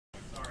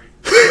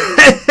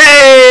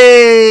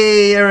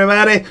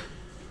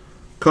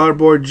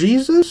Cardboard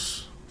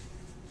Jesus?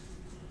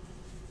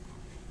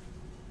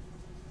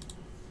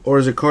 Or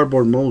is it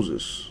Cardboard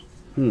Moses?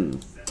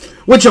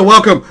 Witcher,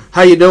 welcome.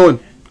 How you doing?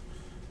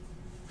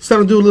 It's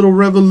time to do a little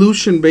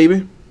revolution,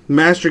 baby.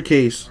 Master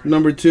case,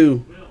 number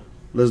 2.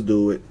 Let's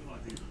do it.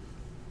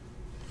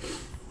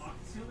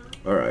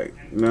 Alright,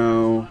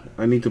 now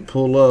I need to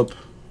pull up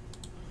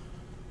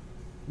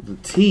the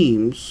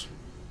teams.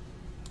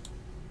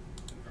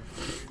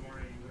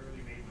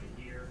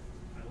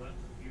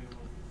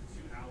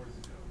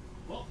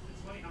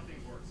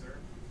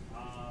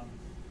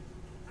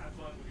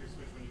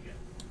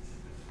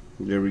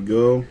 There we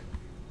go.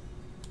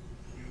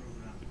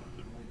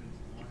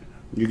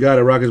 You got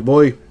it, Rockets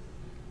boy.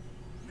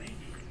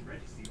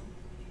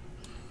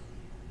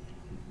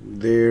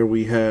 There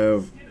we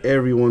have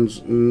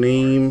everyone's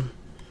name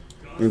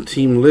and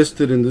team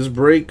listed in this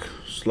break.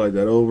 Slide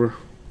that over.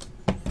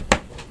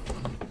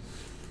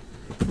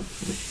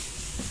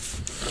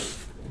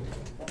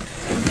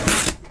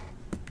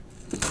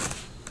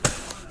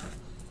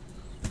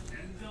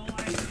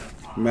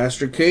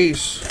 Master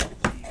case.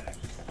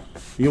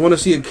 You want to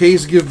see a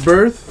case give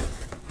birth?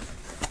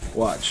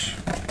 Watch.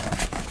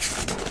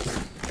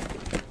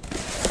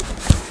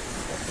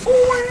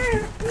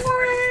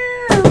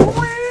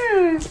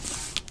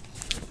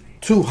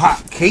 Two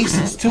hot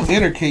cases, 2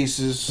 inner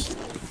cases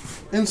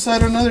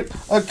inside another.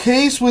 A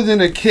case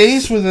within a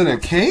case within a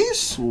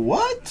case?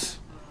 What?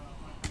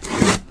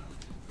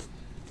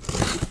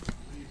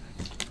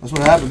 That's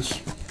what happens.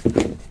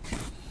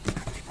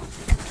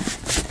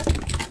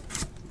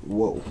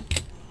 Whoa.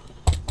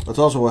 That's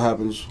also what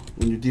happens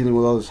when you're dealing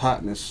with all this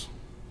hotness.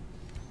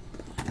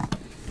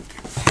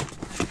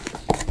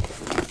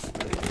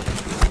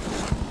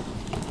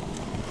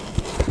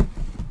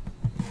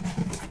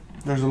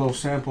 There's a little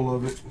sample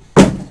of it.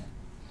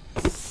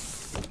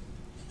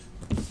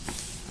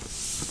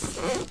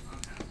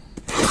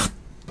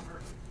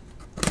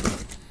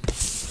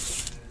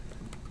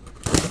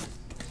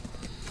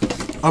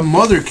 A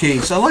mother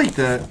case. I like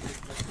that.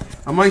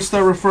 I might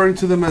start referring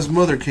to them as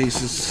mother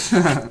cases.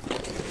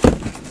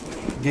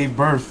 Gave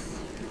birth.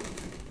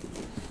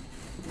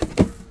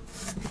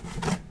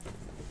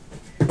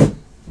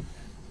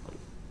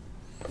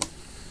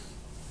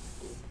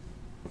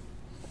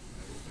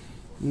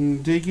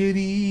 Take it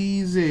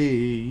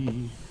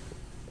easy.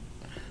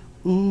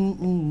 Ooh,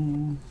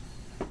 ooh.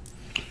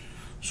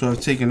 So I've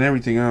taken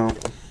everything out.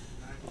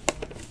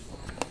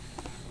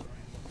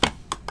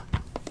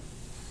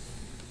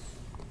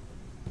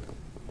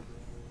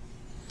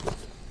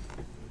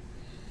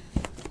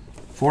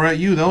 Four at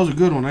you. That was a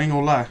good one. I ain't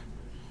gonna lie.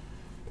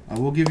 I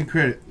will give you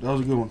credit. That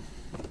was a good one.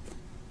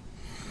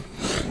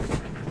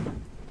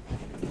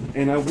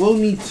 And I will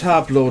need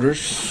top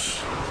loaders.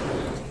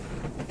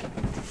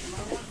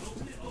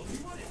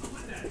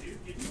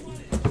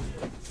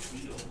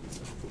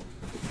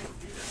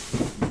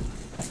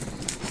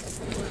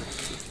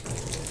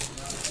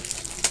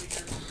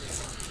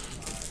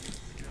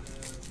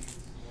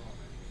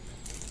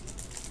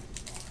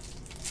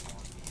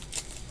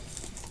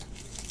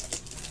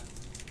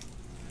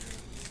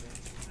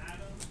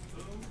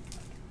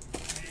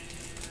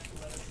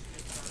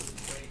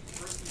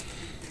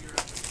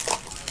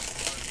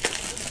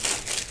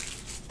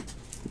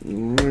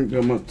 Alright,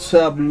 got my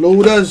top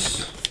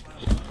loaders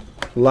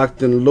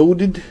locked and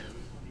loaded.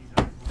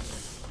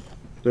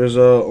 There's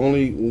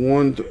only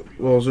one,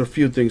 well, there's a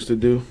few things to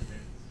do.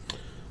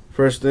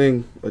 First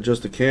thing,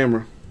 adjust the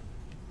camera.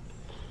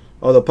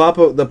 Oh, the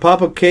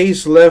pop-up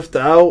case left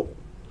out.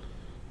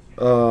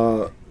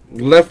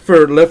 Left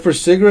for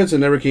cigarettes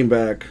and never came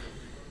back.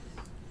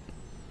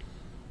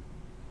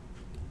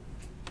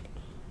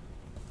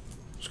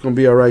 It's gonna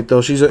be alright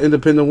though. She's an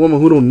independent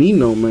woman who don't need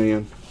no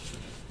man.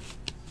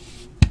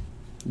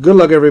 Good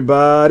luck,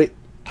 everybody.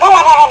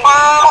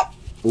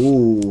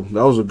 Ooh,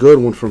 that was a good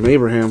one from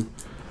Abraham.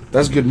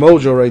 That's good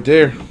mojo right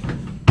there.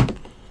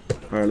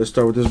 Alright, let's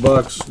start with this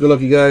box. Good luck,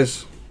 you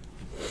guys.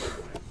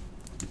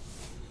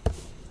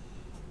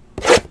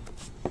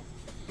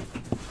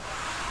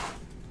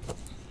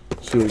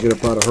 See what we get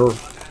up out of her.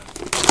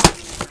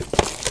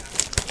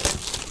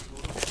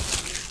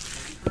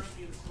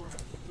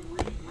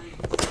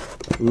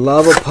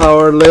 Lava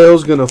Power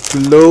Leo's gonna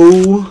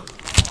flow.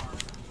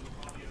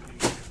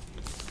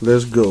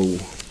 Let's go.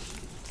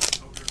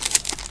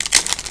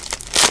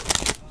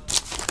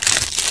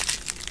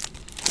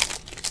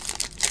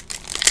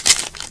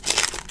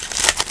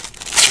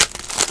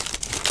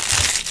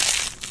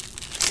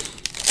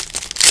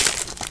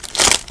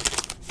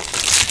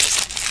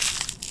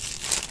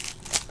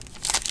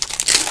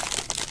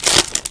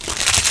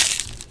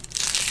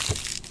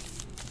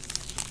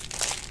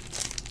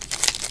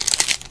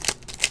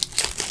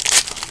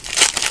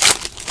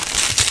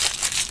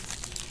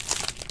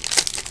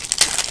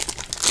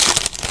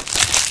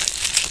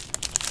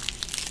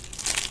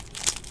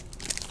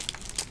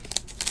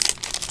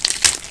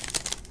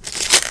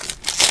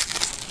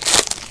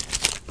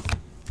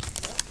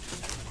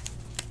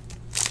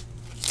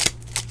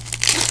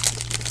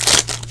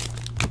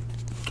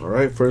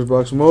 Alright, first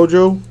box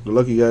mojo. Good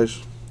luck, you guys.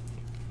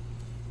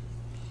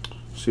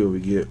 See what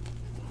we get.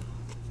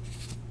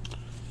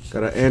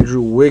 Got an Andrew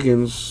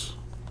Wiggins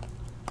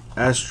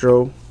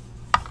Astro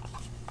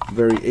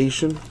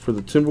variation for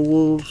the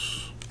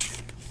Timberwolves.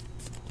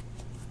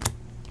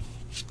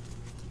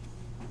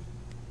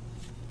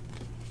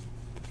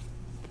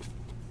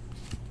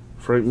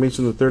 Frank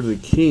Mason III of the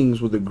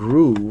Kings with the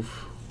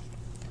groove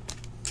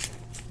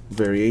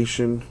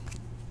variation.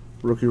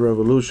 Rookie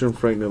Revolution,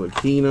 Frank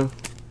Ntilikina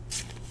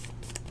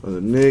of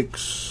the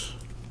Knicks.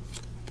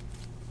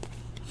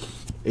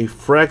 A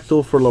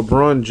fractal for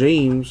LeBron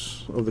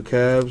James of the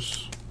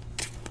Cavs.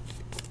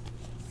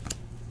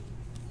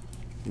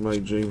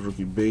 Mike James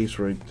rookie base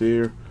right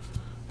there.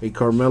 A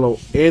Carmelo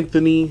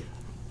Anthony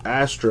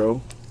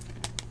Astro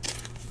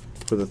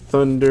for the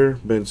Thunder.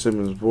 Ben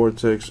Simmons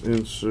Vortex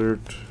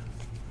insert.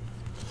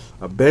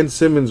 A Ben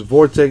Simmons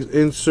Vortex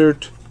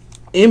insert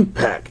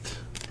impact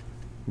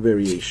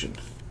variation.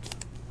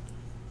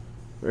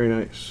 Very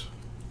nice.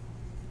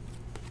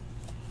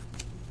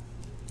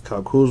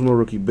 Kyle Kuzma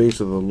rookie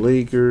base of the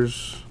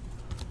Lakers.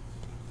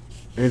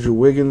 Andrew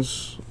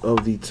Wiggins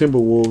of the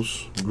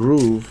Timberwolves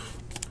groove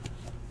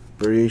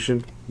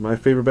variation. My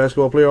favorite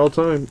basketball player all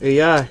time,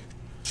 AI,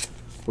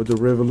 with the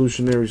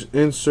Revolutionaries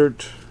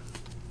insert.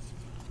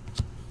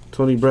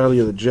 Tony Bradley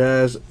of the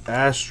Jazz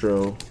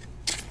Astro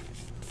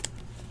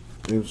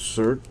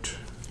insert.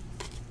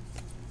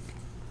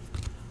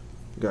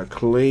 Got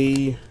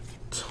Klay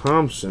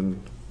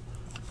Thompson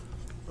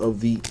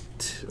of the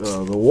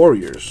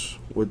Warriors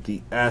with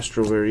the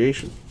Astro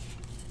variation.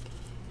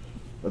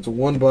 That's a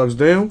 1 box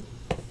down.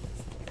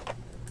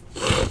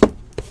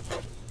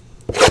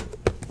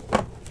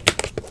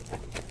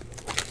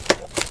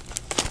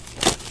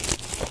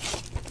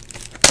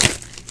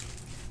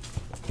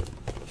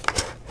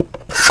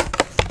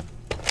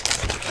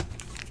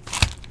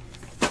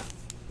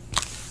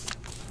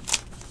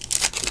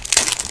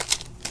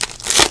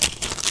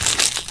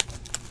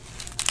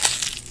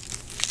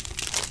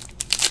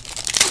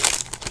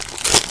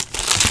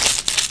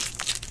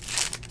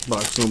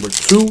 Box number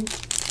 2.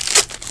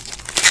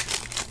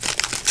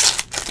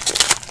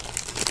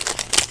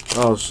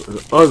 Oh, it's an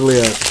ugly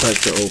ass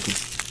pack to open.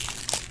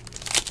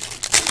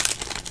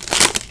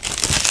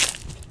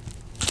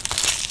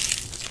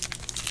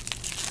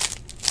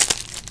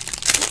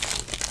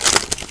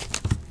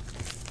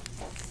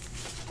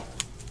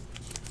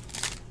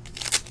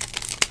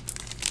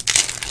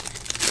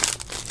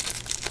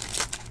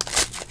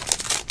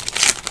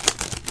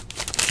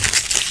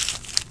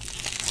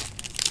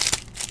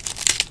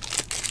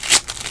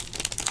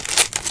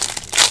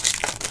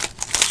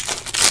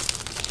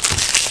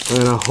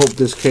 And I hope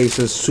this case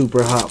is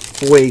super hot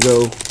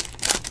fuego.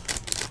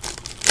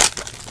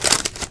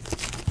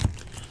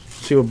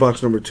 See what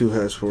box number 2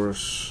 has for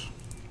us.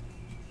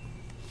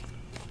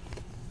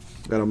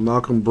 Got a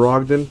Malcolm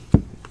Brogdon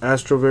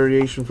Astro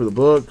variation for the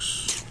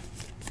Bucks.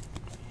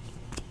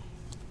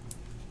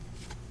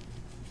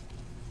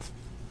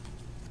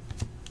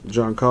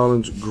 John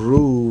Collins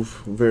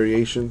groove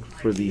variation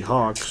for the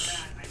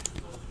Hawks.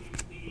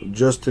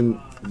 Justin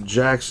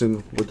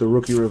Jackson with the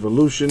Rookie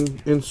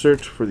Revolution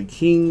insert for the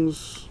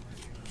Kings.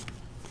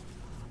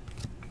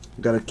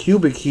 Got a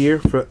cubic here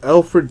for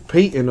Elfrid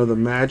Payton of the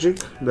Magic.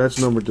 That's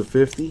numbered to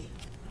 50.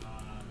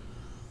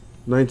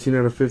 19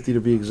 out of 50 to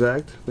be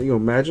exact. There you go,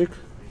 Magic.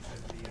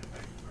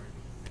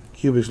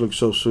 Cubics look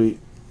so sweet.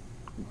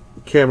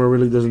 The camera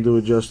really doesn't do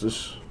it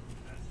justice.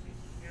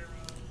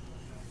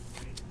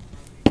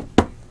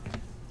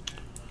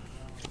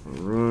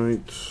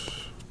 Alright.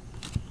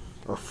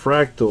 A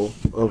fractal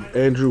of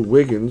Andrew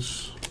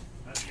Wiggins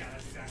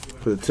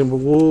for the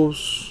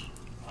Timberwolves.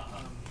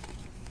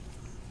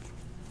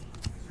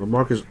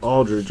 LaMarcus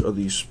Aldridge of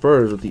the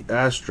Spurs with the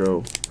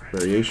Astro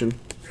variation.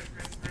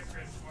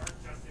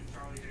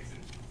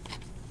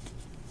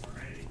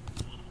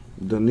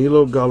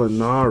 Danilo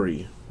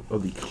Gallinari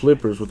of the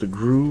Clippers with the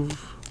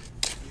groove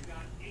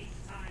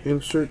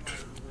insert.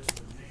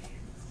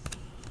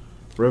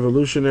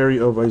 Revolutionary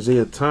of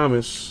Isaiah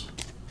Thomas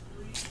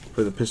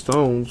for the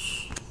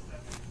Pistons.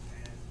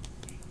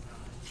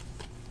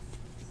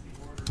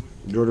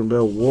 Jordan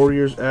Bell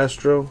Warriors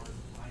Astro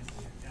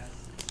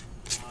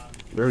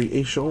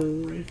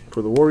variation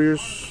for the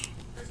Warriors.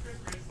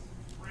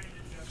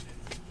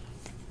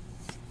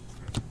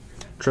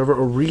 Trevor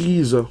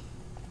Ariza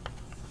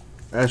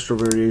Astro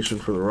variation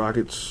for the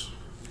Rockets.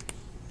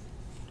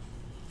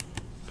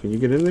 Can you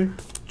get in there?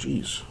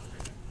 Jeez.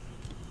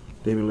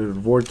 Damian Lillard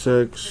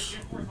Vortex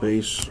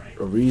base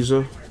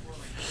Ariza.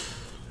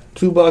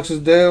 2 boxes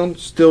down,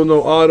 still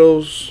no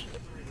autos.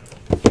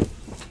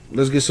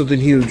 Let's get something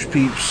huge,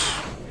 peeps.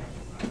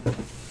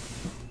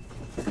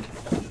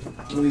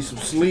 I need some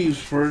sleeves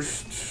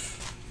first.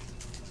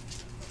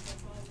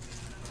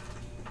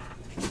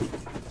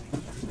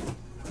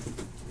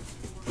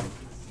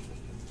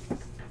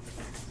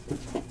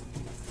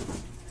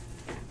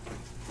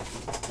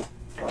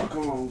 Oh,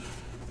 come on.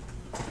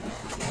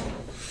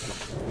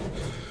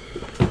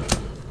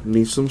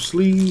 Need some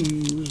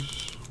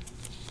sleeves.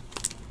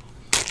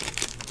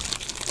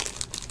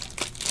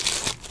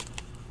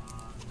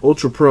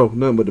 Ultra Pro,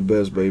 nothing but the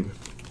best, baby.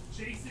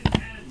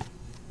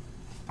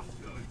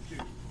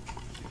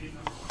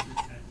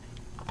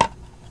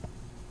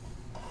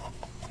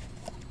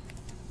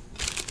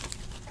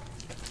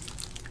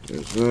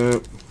 There's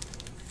that.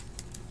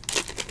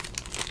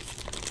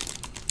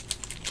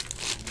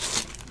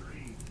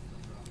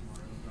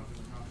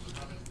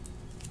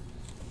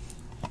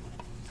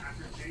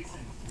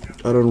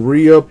 I done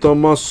re-upped on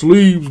my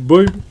sleeves,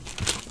 baby.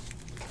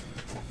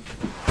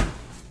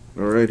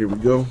 Alright, here we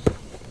go.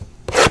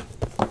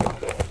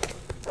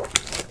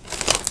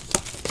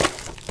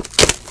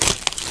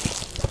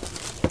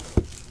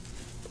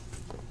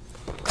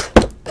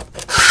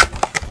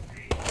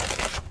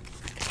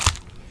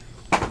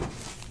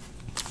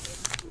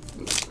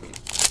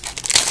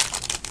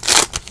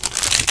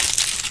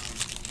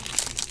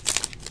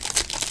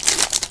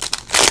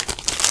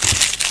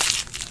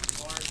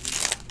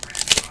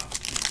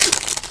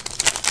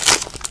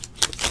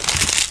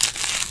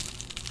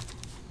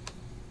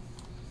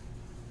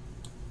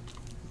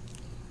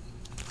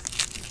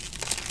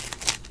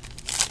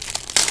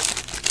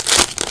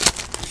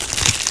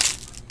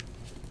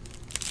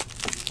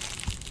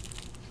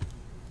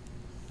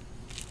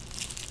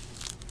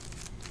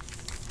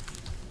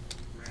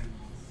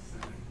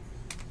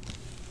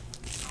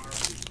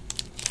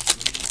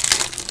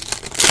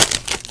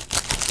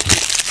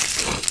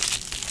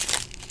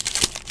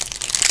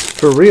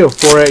 For real,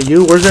 4 at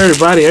you. Where's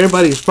everybody?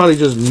 Everybody's probably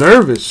just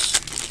nervous.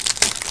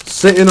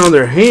 Sitting on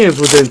their hands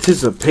with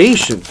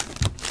anticipation.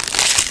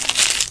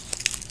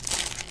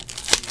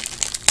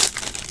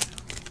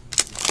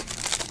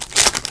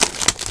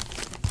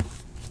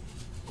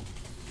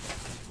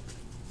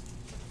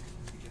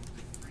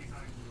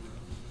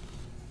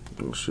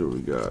 Let's see what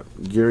we got.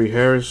 Gary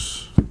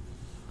Harris.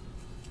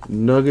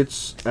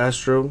 Nuggets,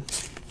 Astro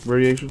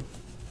variation.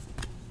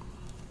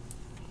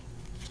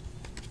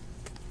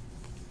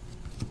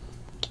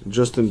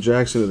 Justin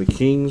Jackson of the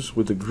Kings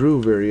with the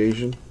groove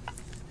variation.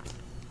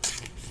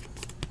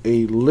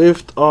 A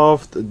lift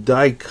off the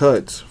die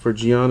cut for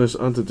Giannis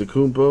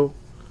Antetokounmpo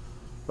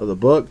of the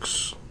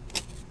Bucks.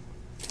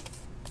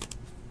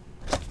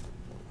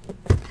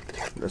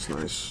 That's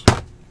nice.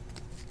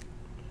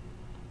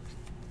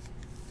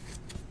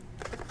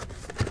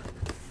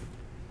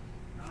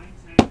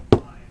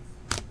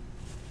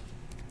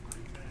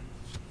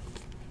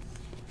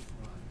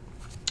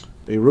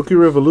 A rookie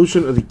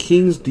revolution of the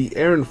Kings,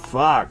 De'Aaron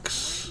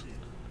Fox.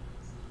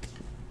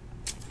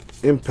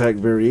 Impact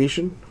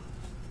variation.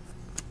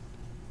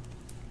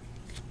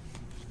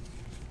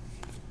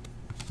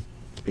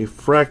 A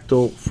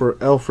fractal for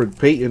Elfrid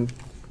Payton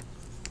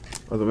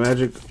of the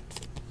Magic.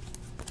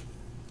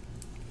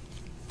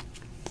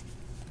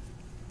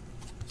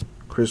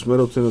 Chris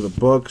Middleton of the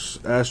Bucks,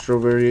 Astro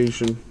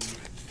variation.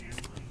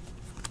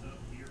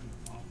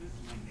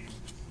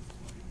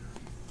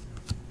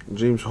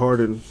 James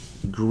Harden,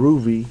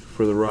 Groovy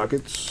for the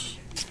Rockets.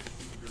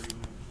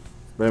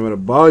 Bam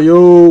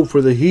Adebayo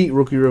for the Heat,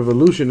 rookie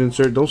revolution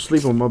insert. Don't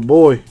sleep on my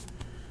boy.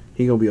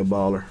 He gonna be a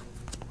baller.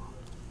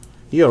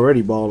 He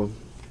already balling.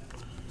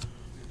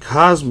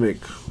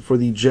 Cosmic for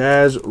the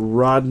Jazz,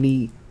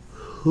 Rodney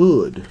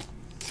Hood.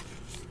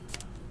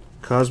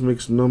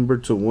 Cosmic's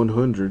numbered to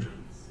 100.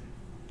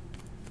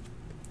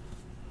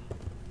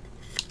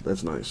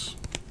 That's nice.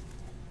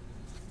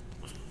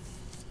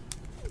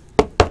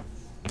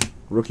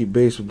 Rookie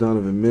base of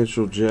Donovan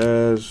Mitchell,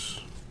 Jazz.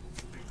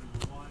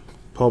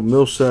 Paul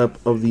Millsap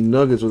of the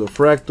Nuggets with a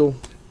fractal.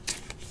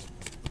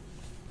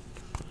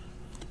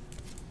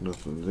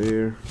 Nothing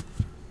there.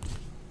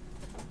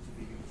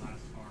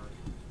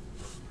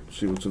 Let's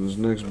see what's in this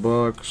next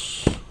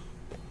box.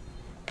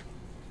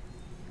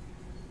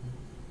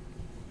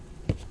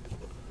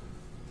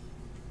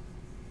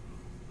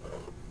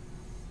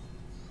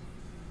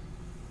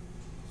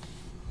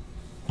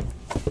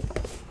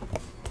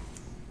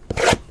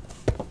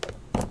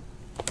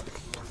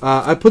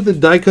 I put the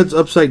die cuts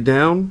upside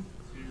down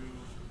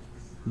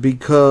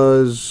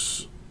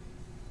because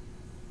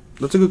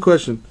that's a good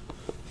question.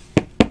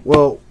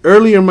 Well,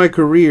 earlier in my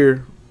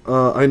career,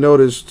 I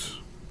noticed,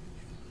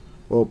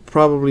 well,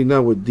 probably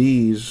not with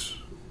these,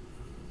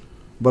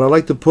 but I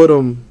like to put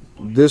them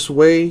this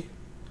way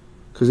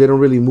because they don't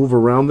really move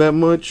around that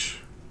much.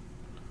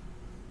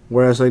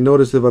 Whereas I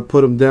noticed if I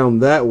put them down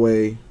that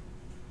way,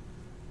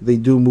 they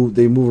do move.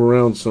 They move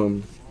around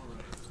some.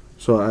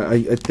 So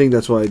I think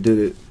that's why I did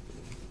it.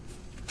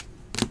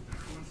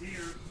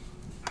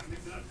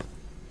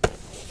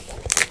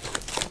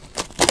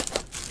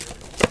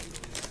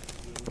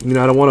 You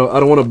know, I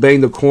don't want to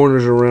bang the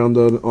corners around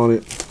on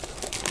it.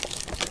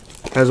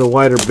 Has a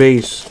wider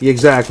base. Yeah,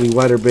 exactly,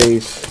 wider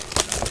base.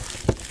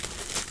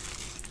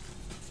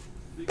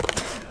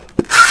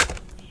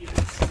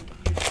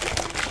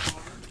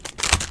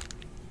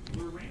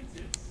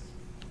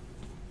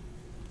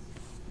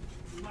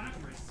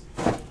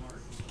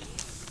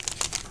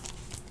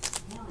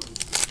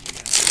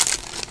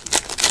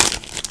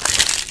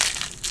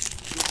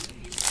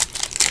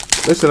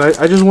 Listen,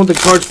 I just want the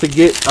cards to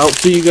get out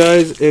to you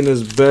guys in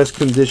as best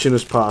condition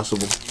as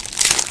possible.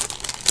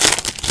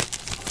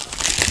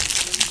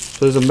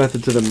 So there's a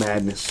method to the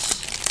madness.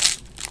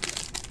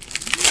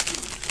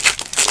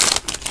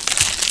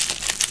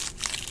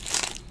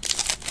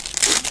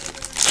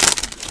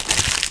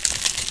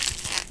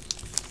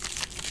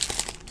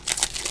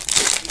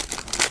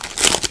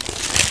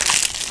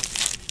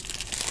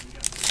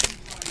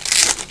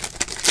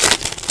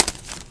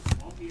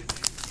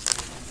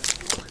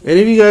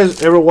 Any of you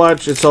guys ever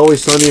watch It's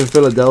Always Sunny in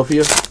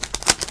Philadelphia?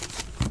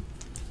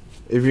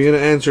 If you're going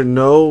to answer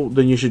no,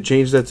 then you should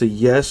change that to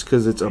yes,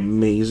 because it's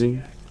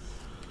amazing.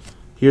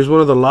 Here's one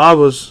of the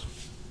lavas.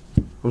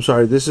 I'm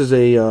sorry, this is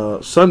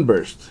a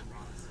sunburst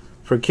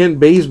for Kent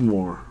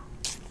Bazemore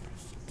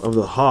of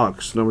the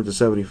Hawks, number to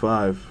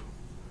 75.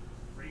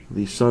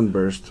 The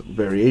sunburst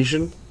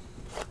variation.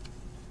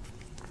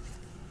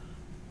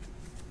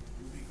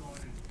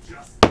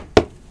 There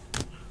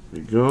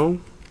you go.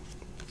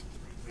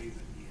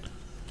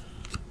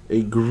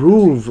 A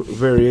groove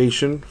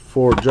variation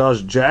for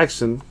Josh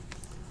Jackson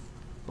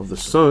of the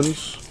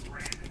Suns.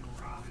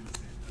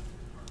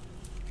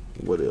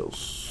 What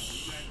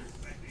else?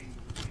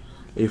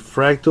 A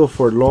fractal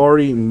for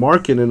Lauri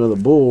Markkanen of the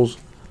Bulls.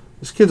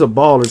 This kid's a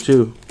baller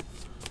too.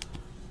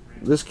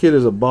 This kid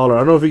is a baller. I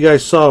don't know if you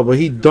guys saw, but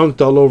he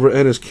dunked all over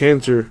Enes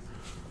Kanter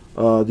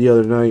the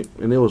other night,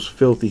 and it was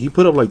filthy. He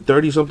put up like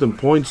 30-something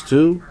points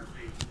too.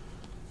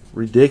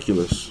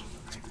 Ridiculous.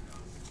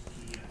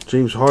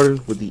 James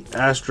Harden with the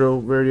Astro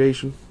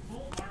variation.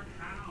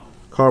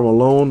 Karl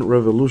Malone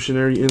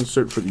revolutionary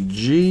insert for the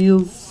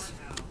Gills.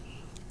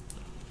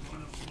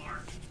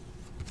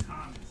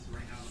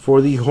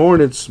 For the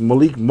Hornets,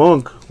 Malik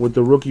Monk with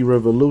the rookie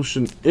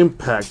revolution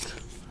impact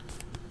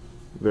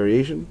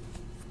variation.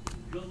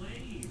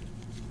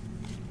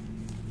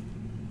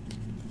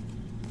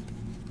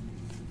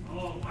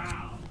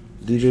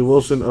 DJ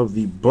Wilson of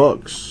the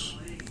Bucks.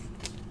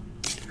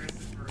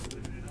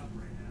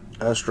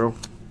 Astro.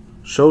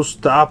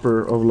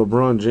 Showstopper of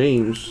LeBron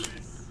James.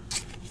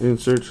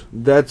 Insert.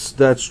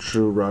 That's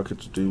true,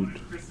 Rockets,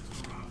 dude.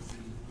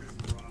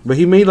 But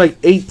he made like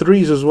 8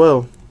 threes as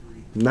well.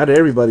 Not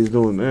everybody's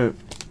doing that.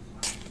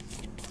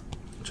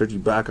 Serge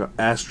Ibaka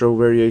Astro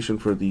variation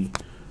for the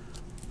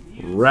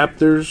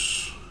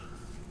Raptors.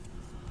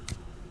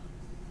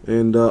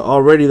 And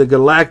already the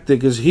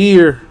Galactic is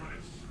here.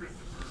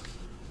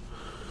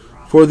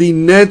 For the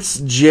Nets,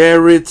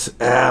 Jarrett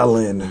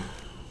Allen.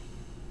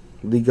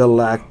 The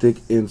Galactic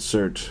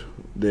insert.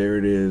 There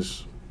it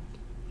is.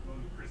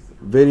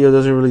 Video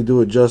doesn't really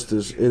do it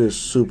justice. It is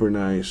super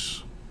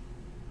nice.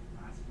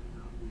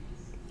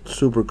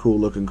 Super cool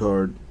looking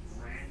card.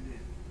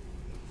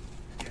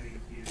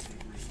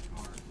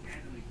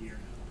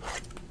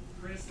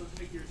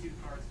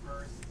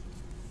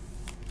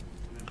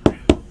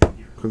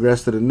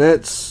 Congrats to the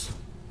Nets.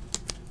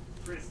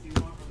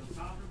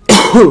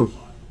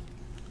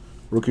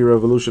 Rookie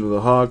Revolution of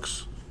the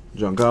Hawks,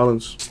 John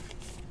Collins.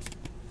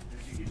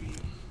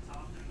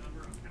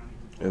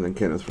 And then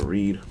Kenneth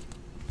Faried.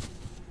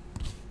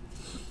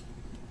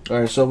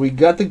 Alright, so we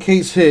got the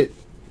case hit.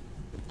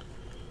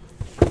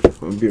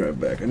 I'll be right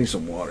back. I need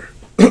some water.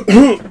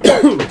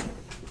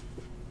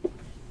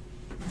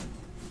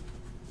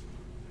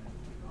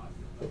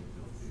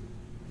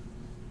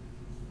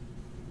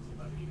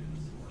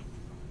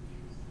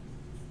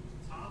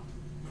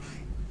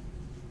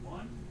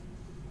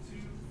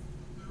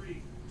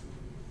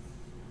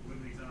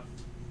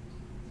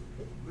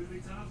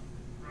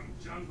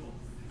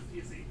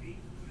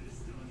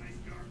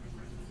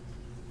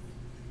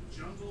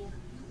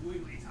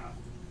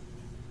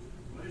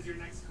 What is your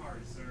next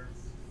card, sir?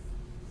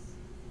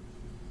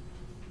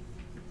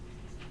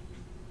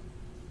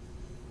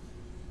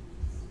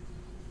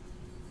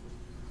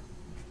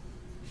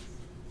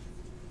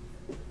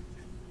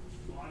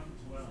 Bottom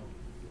 12.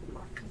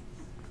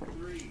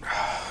 3,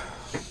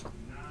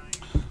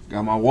 9.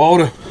 Got my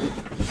water.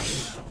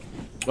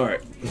 All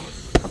right.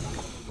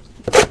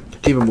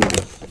 Keep it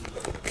moving.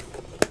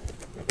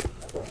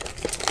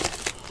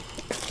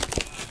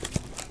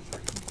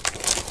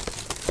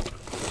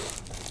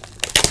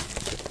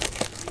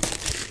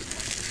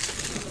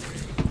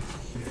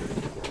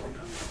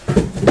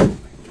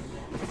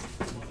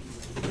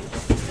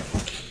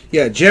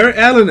 Yeah, Jarrett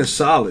Allen is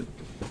solid.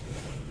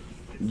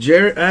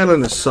 Jarrett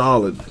Allen is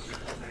solid.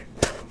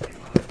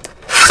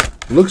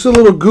 Looks a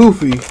little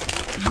goofy,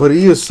 but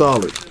he is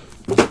solid.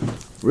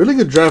 Really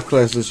good draft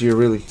class this year,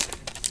 really.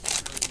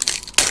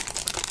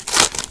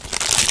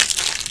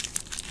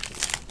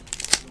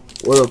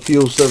 What up,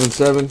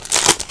 Fuel77?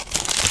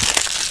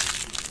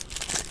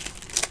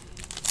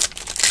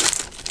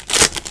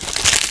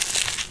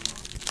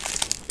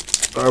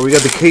 Alright, we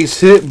got the case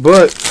hit,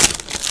 but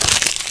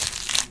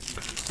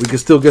we can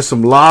still get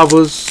some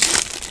lavas.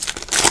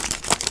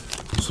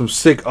 Some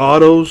sick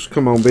autos.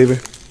 Come on, baby.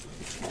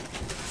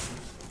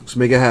 Let's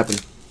make it happen.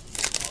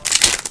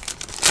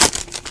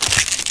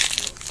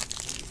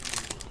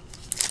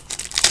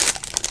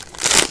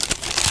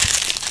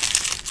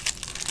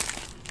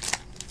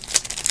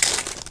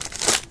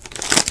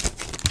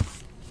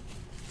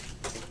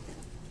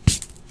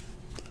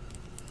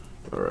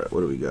 Alright, what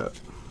do we got?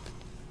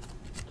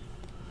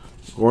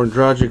 Goran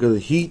Dragic of the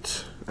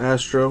Heat.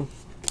 Astro.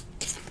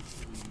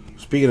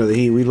 Speaking of the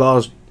Heat, we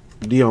lost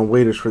Dion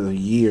Waiters for the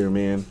year,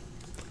 man.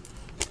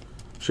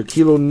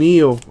 Shaquille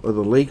O'Neal of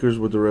the Lakers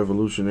with the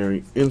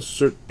revolutionary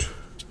insert.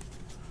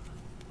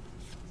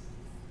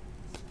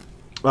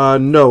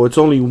 No, it's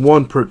only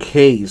one per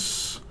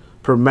case,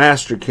 per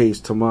master case,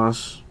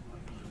 Tomas.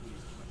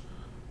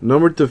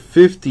 Number to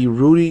 50,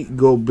 Rudy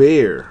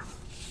Gobert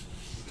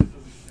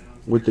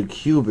with the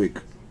cubic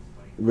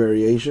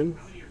variation.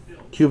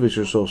 Cubics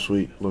are so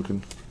sweet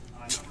looking.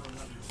 Let's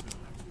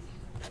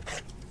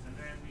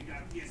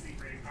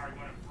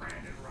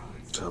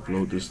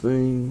upload this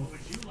thing.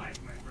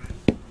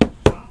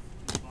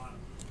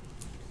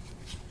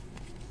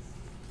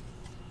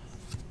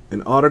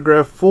 An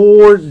autograph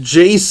for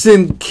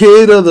Jason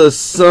Kidd of the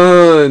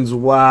Suns.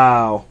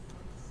 Wow.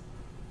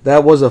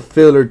 That was a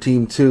filler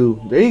team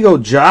too. There you go,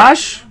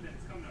 Josh.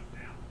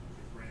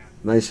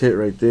 Nice hit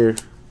right there.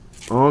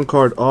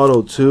 On-card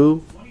auto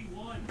too.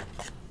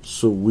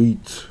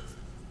 Sweet.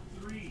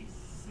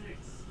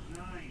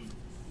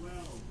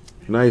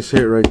 Nice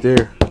hit right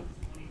there.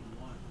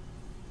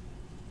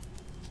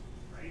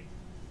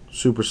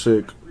 Super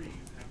sick.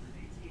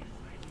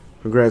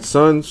 Congrats,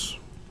 Suns.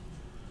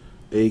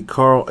 A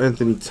Karl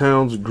Anthony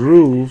Towns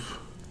groove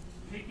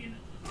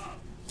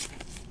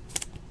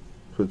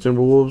for the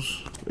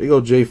Timberwolves. There you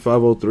go,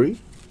 J503.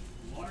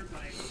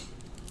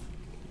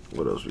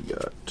 What else we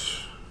got?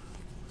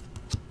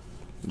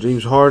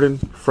 James Harden,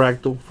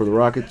 Fractal for the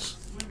Rockets.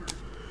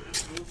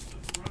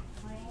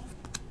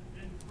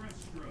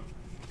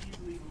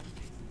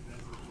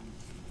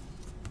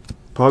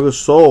 Pau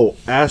Gasol,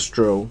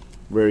 Astro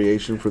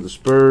variation for the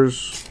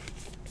Spurs.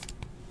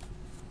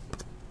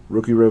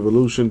 Rookie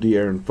Revolution,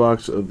 De'Aaron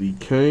Fox of the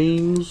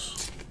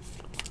Canes.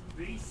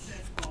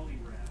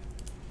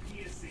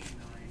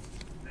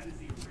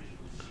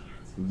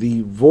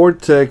 The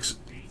Vortex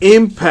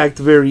Impact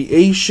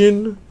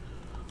variation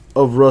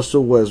of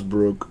Russell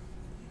Westbrook.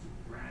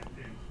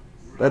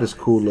 That is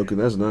cool looking.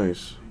 That's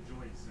nice.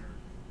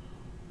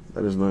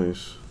 That is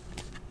nice.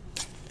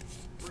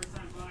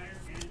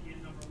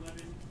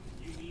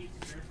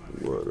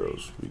 What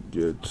else we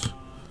get?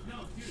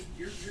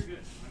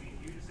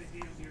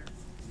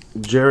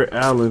 Jarrett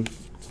Allen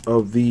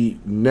of the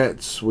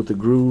Nets with the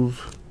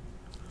groove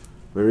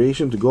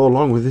variation to go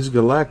along with his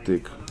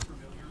Galactic.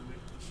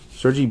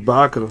 Serge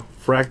Ibaka,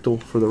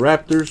 Fractal for the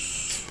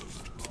Raptors.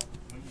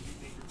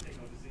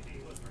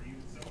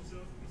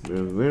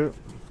 There.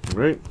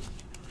 Right.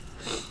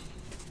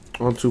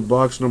 On to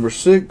box number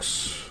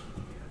 6.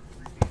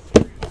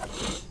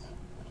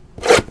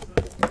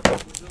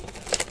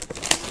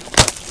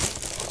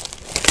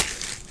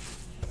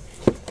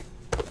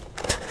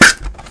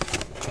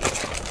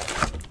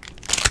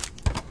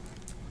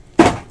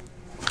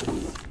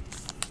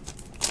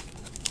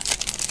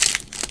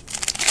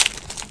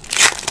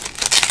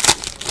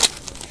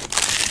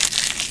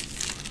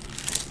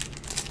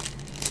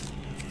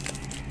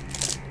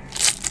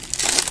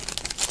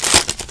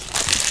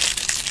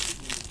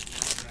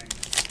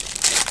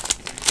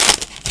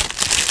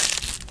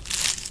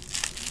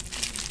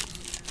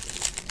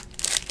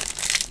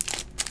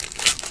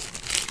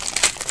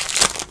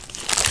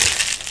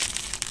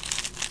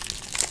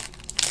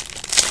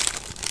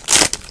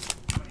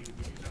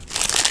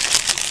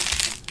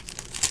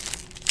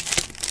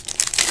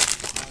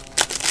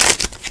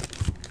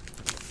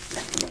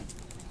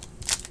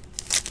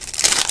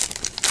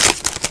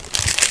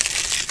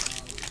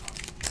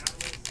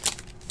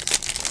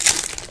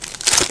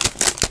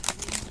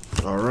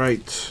 All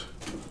right,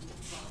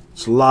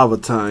 it's lava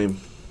time.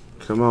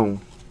 Come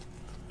on.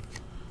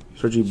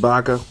 Serge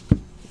Ibaka,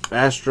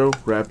 Astro,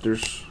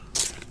 Raptors.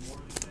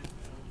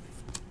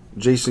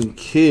 Jason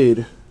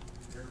Kidd,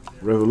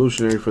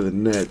 Revolutionary for the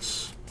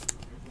Nets.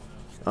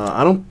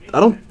 I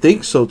don't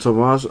think so,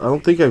 Tomas. I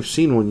don't think I've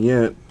seen one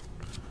yet.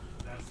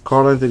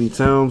 Karl Anthony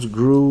Towns,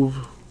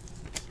 groove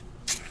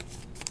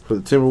for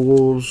the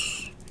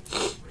Timberwolves.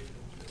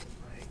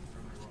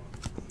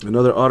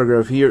 Another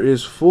autograph here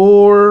is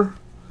for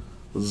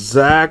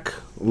Zach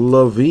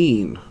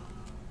LaVine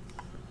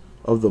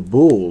of the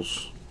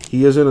Bulls.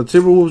 He is in a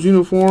Timberwolves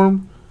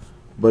uniform,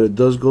 but it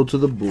does go to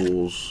the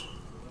Bulls.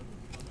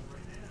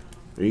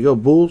 There you go,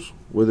 Bulls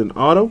with an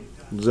auto.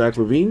 Zach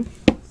LaVine.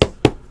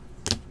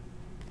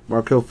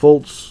 Markelle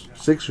Fultz,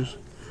 Sixers.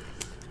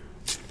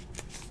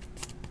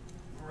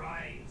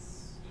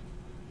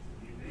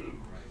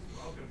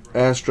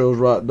 Astros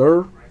right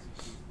there.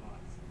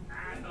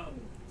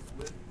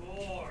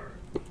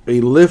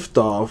 A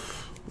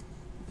liftoff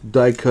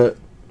die cut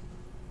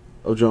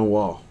of John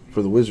Wall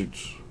for the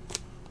Wizards.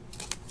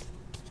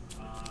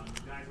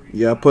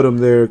 Yeah, I put him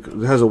there.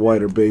 It has a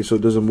wider base, so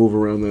it doesn't move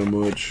around that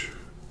much.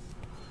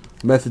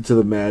 Method to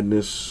the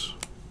madness.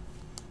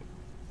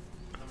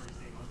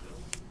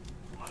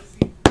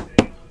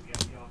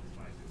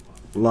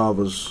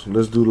 Lavas.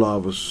 Let's do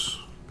lavas.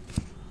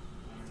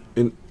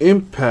 An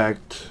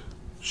impact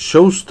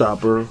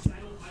showstopper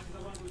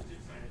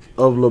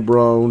of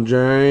LeBron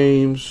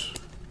James.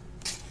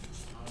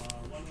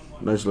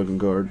 Nice looking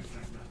card.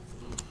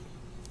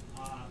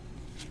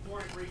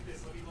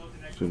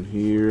 It's in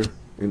here.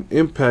 An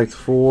impact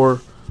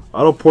for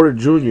Otto Porter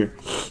Jr.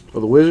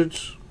 of the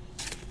Wizards.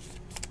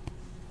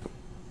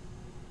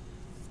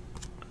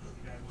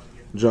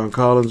 John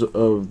Collins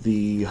of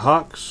the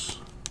Hawks.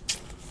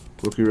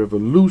 Rookie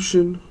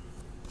Revolution.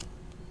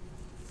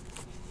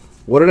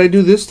 What did I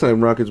do this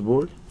time, Rockets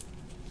board?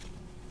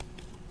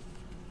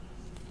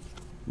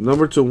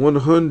 Number to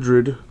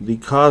 100, the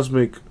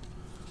Cosmic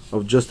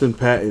of Justin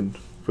Patton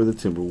for the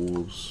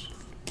Timberwolves.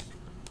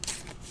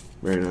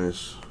 Very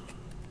nice.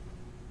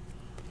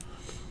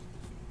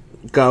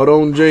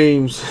 Caron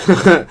James.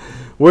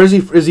 Where is he?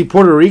 Is he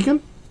Puerto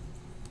Rican?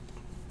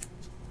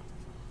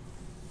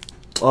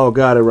 Oh,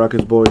 got it,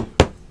 Rockets boy.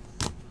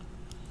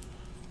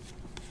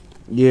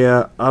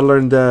 Yeah, I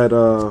learned that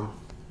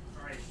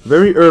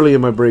very early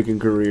in my breaking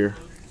career,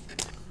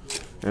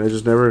 and I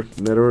just never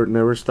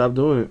stopped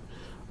doing it.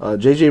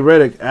 JJ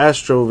Redick,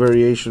 Astro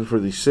variation for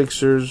the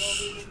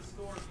Sixers.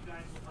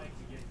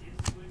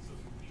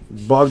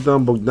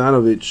 Bogdan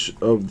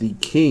Bogdanovic of the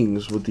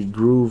Kings with the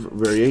Groove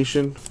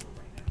variation.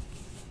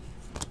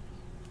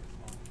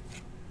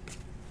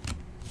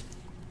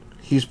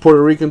 He's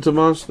Puerto Rican,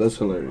 Tomas? That's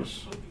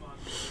hilarious.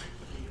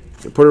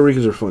 The Puerto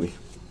Ricans are funny.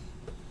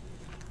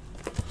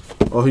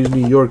 Oh, he's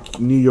New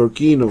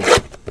Yorkino.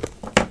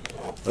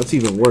 That's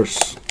even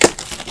worse.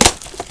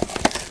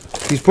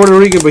 He's Puerto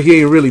Rican, but he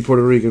ain't really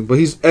Puerto Rican. But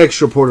he's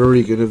extra Puerto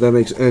Rican, if that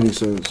makes any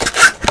sense.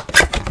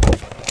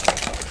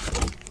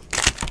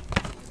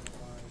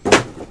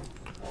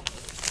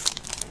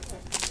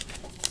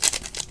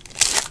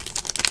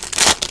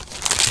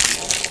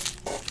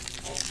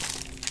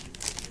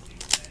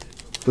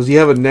 Does he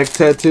have a neck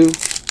tattoo?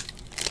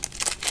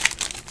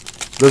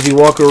 Does he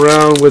walk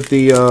around with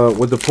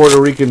the Puerto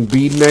Rican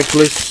bead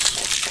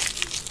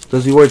necklace?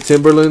 Does he wear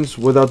Timberlands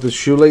without the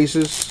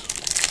shoelaces?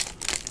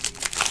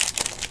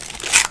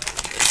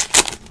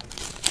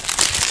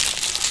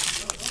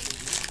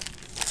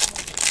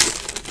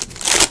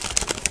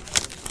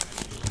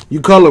 You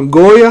call him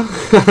Goya?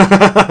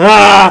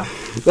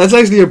 That's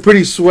actually a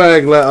pretty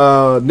swag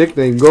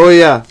nickname,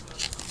 Goya.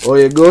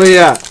 Oye,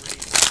 Goya.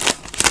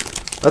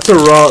 That's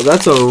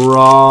a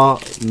raw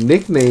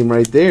nickname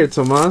right there,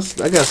 Tomas.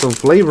 I got some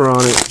flavor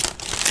on it.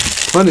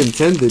 Pun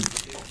intended.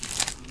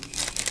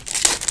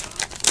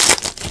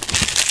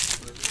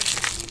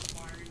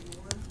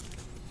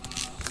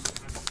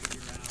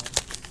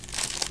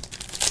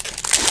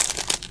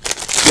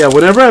 Yeah,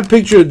 whenever I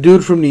picture a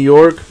dude from New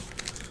York,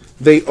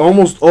 they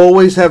almost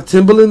always have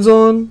Timberlands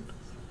on,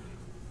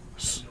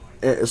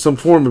 some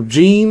form of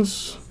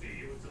jeans,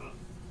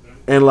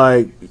 and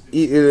and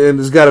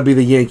it's got to be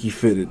the Yankee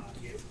fitted.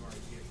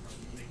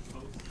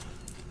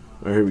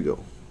 All right, here we go.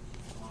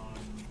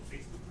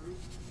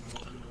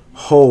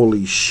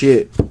 Holy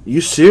shit.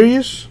 You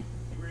serious?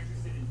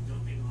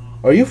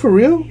 Are you for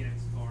real?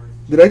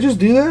 Did I just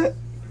do that?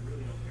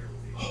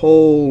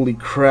 Holy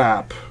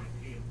crap.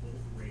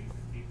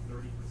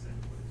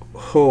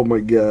 Oh my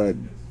god.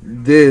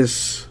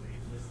 This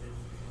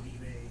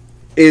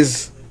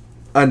is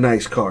a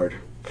nice card,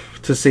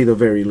 to say the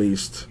very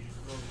least.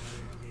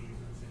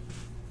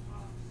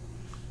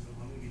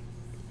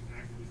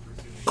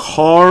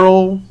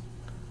 Carl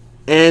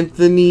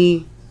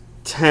Anthony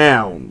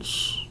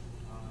Towns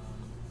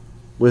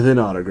with an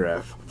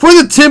autograph for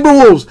the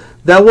Timberwolves.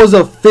 That was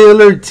a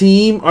filler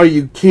team. Are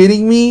you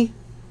kidding me?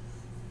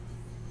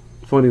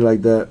 Funny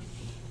like that.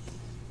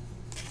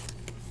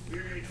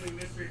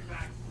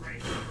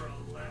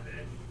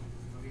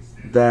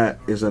 That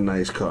is a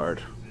nice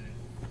card.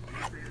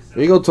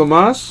 There you go,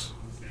 Tomas.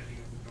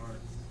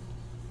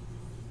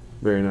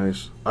 Very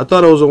nice. I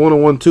thought it was a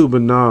 101 too,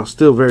 but nah,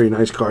 still very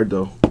nice card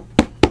though.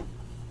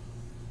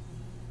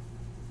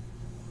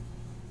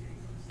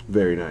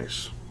 Very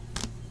nice.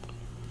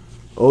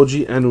 OG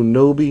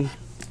Anunoby,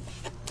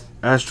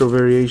 Astro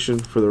variation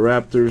for the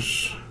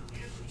Raptors.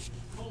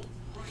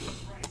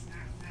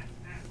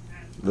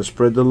 Let's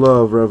spread the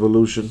love,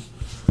 Revolution.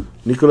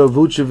 Nikola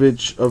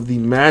Vucevic of the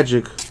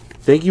Magic.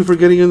 Thank you for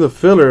getting in the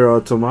filler,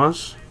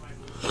 Tomas.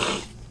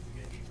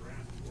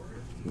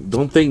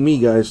 Don't thank me,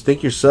 guys.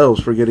 Thank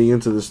yourselves for getting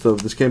into this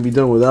stuff. This can't be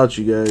done without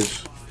you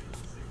guys.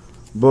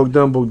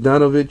 Bogdan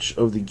Bogdanovic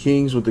of the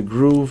Kings with the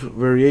Groove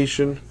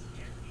variation.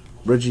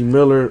 Reggie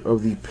Miller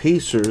of the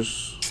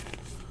Pacers.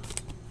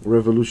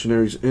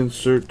 Revolutionaries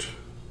insert.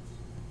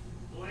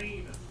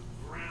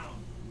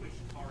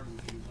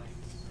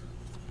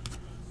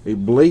 A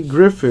Blake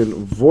Griffin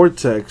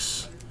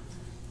Vortex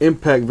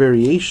Impact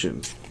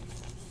variation.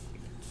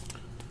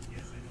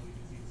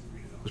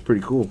 That's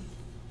pretty cool.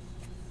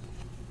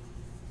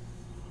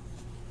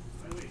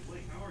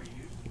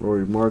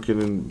 Rory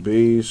Markkanen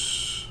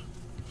base.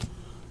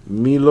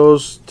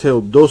 Milos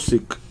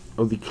Teodosic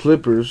of the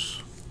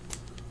Clippers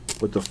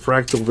with the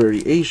fractal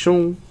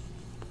variation.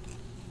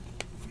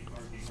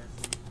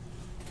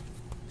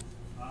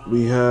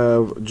 We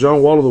have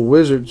John Wall of the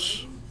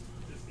Wizards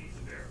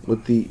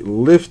with the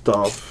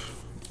liftoff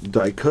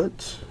die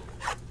cut.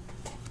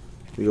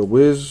 We go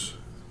Wiz.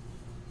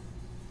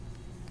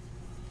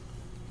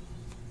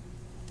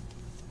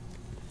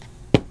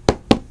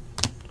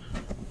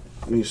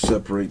 Let me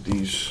separate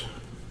these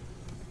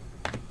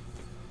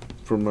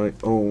for my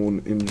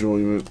own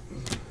enjoyment.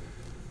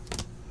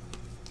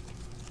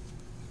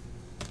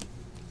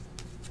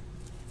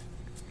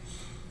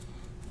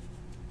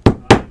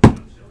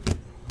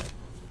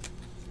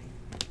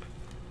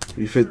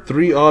 We've hit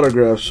 3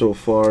 autographs so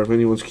far, if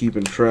anyone's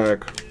keeping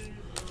track.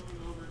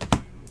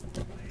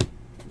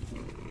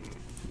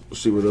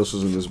 see what else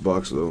is in this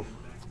box, though.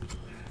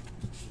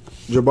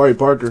 Jabari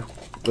Parker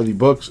of the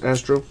Bucks,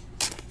 Astro.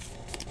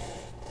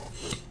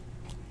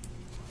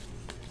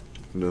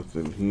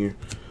 Nothing here.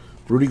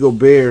 Rudy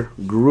Gobert,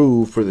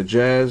 Groove for the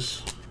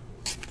Jazz.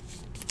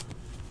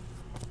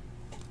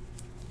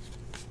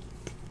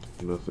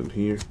 Nothing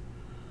here.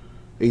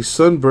 A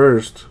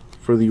Sunburst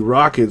for the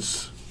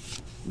Rockets,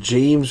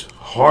 James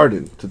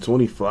Harden to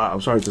 25.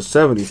 I'm sorry, to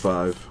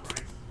 75.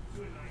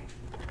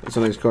 That's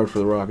a nice card for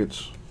the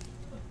Rockets.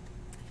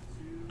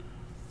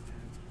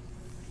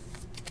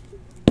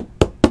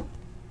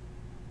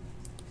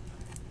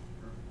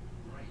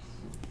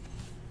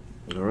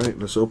 All right,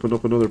 let's open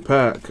up another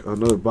pack,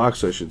 another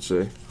box, I should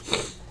say.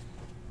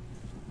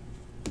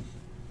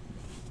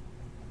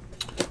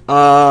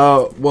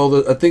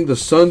 Well, I think the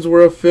Suns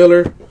were a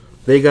filler.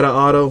 They got an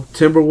auto.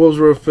 Timberwolves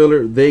were a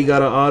filler. They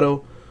got an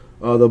auto.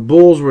 The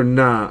Bulls were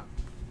not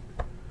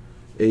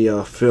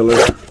a filler.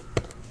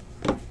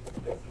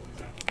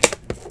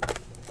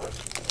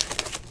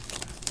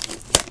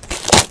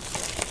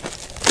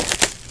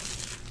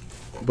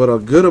 But a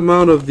good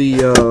amount of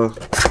the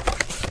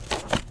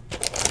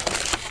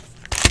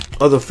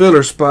other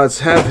filler spots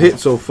have hit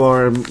so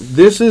far. And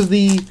this is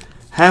the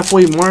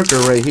halfway marker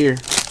right here.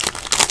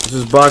 This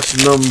is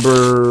box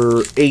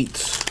number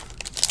 8.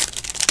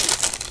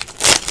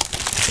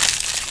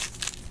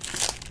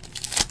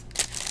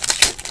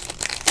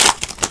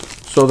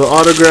 So the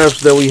autographs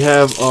that we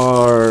have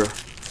are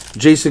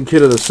Jason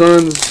Kidd of the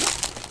Suns,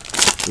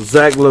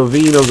 Zach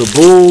LaVine of the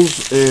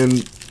Bulls,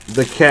 and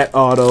the Cat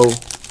auto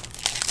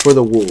for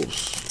the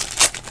Wolves.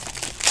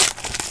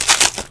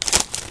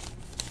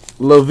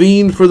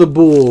 LaVine for the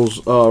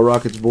Bulls,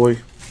 Rockets boy,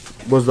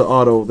 was the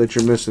auto that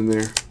you're missing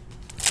there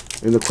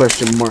in the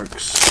question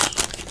marks.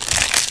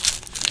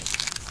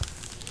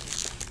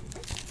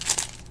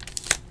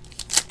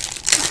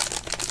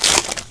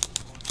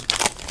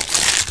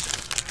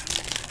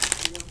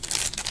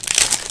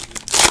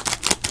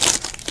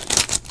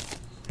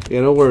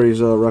 Yeah, no worries,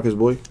 Rockets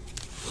boy.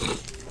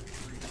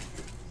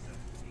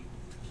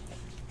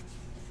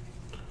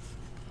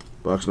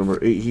 Box number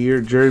 8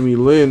 here. Jeremy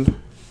Lin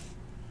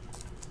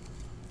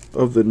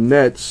of the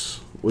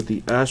Nets with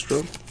the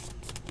Astro.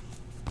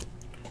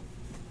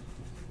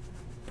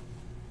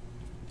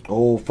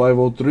 Oh,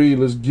 503.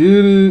 Let's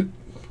get it.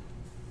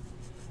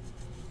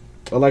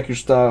 I like your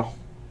style.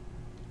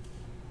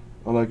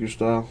 I like your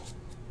style.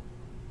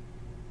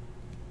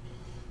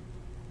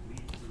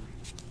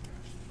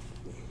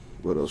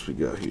 What else we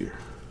got here?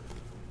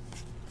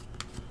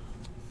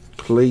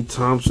 Klay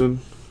Thompson,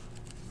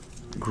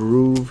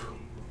 Groove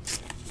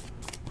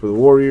for the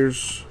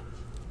Warriors.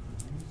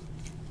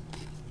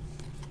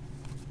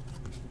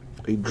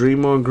 A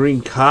Draymond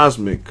Green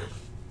Cosmic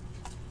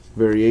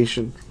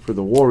variation for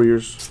the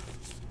Warriors.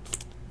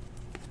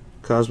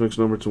 Cosmic's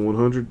numbered to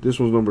 100. This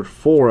one's numbered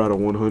 4 out of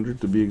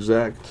 100 to be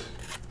exact.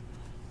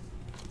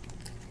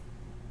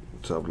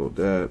 Top load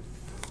that.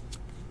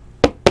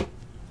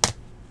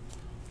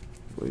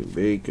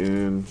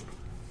 Bacon.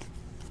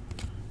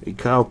 A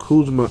Kyle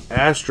Kuzma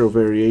Astro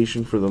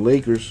variation for the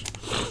Lakers.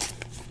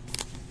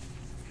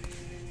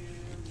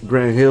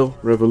 Grant Hill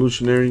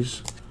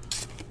Revolutionaries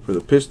for the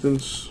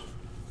Pistons.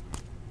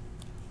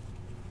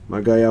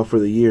 My guy out for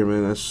the year,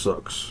 man. That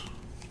sucks.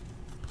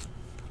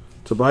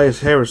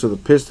 Tobias Harris of the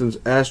Pistons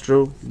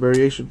Astro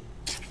variation.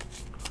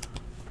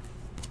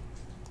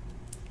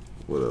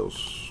 What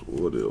else?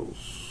 What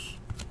else?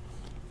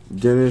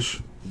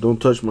 Dennis, don't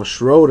touch my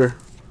Schroeder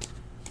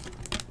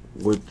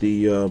with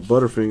the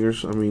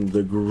Butterfingers. I mean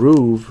the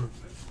Groove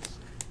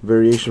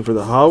variation for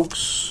the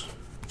Hawks.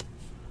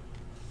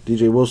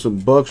 DJ Wilson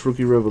Bucks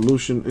Rookie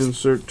Revolution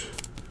insert.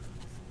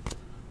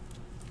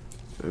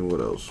 And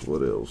what else?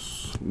 What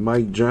else?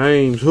 Mike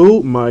James.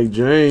 Who? Mike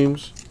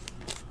James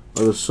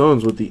of the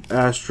Suns with the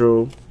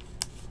Astro.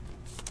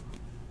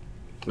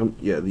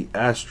 Yeah, the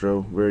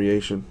Astro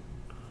variation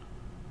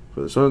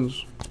for the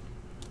Suns.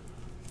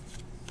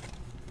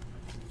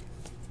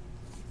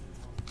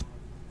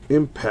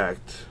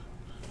 Impact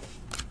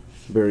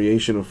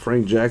variation of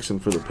Frank Jackson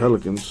for the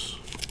Pelicans.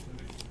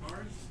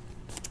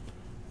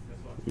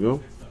 You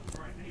go.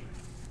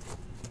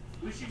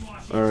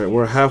 All right,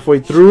 we're halfway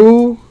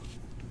through.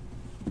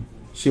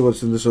 See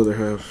what's in this other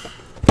half.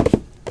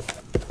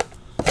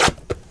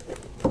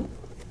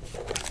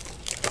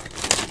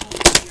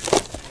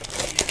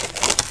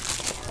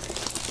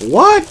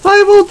 What?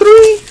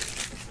 503?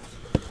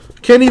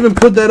 Can't even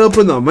put that up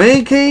in the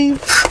man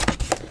cave?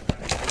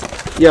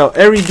 Yo,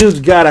 every dude's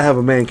gotta have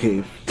a man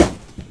cave.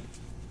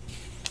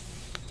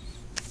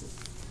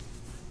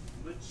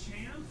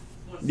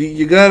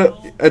 You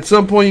gotta, at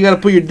some point, you gotta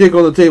put your dick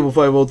on the table,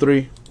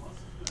 503.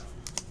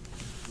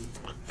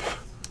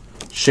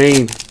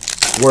 Shane,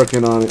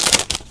 working on it.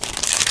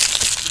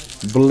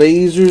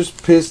 Blazers,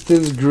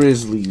 Pistons,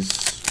 Grizzlies.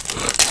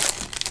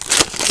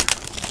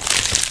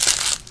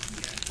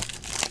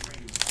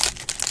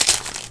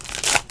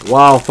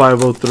 Wow,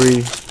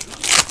 503.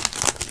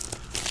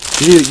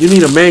 You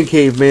need a man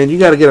cave, man. You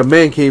gotta get a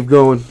man cave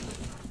going.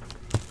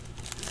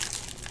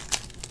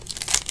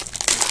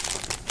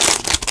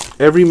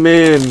 Every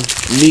man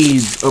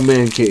needs a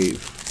man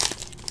cave.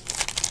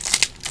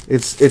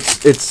 It's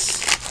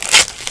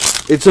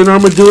an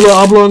armadillo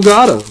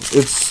oblongata.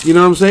 It's, you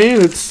know what I'm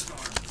saying?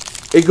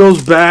 It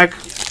goes back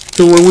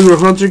to when we were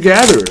hunter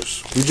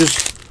gatherers.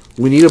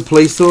 We need a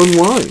place to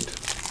unwind.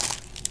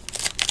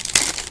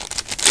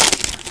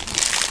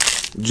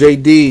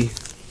 JD,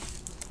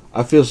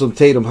 I feel some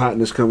Tatum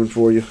hotness coming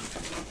for you.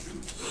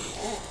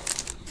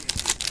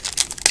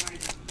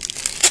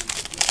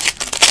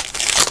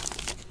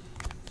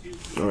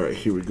 All right,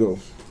 here we go.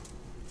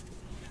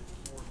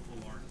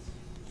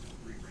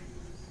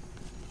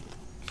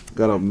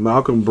 Got a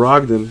Malcolm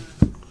Brogdon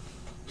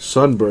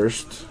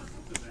Sunburst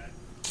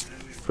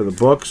for the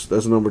Bucks.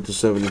 That's numbered to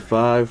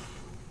 75.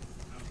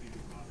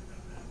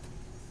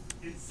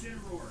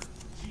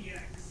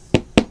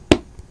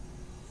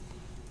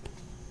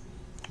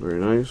 Very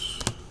nice.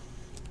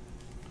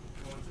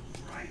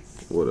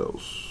 What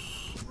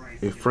else?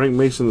 A Frank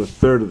Mason III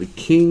of the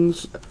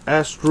Kings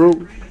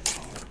Astro.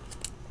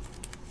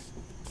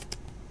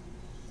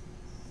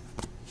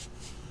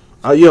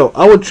 Yo,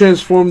 I would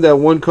transform that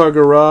one-car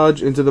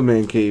garage into the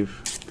man cave.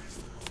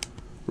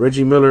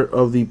 Reggie Miller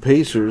of the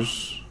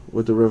Pacers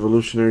with the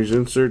Revolutionaries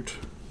insert.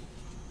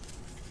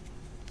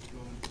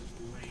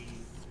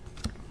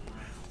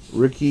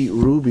 Ricky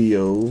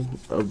Rubio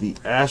of the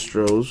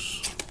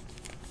Astros.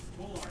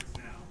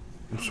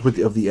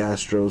 Of the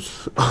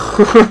Astros.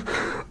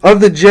 Of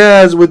the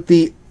Jazz with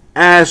the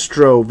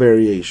Astro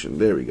variation.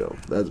 There we go.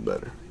 That's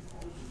better.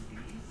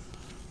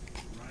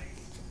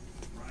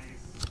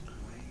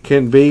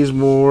 Ken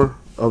Bazemore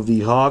of the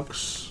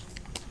Hawks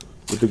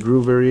with the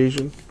groove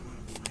variation.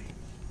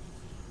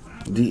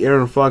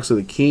 De'Aaron Fox of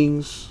the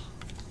Kings.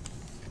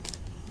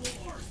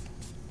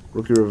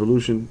 Rookie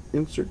Revolution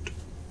insert.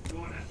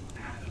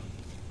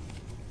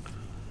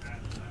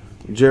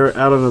 Jarrett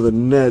Allen of the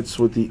Nets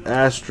with the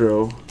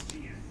Astro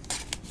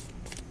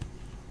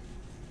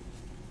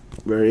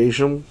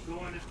variation.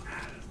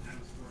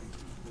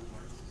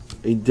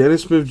 A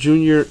Dennis Smith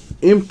Jr.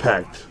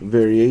 Impact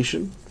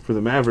variation for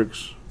the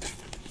Mavericks.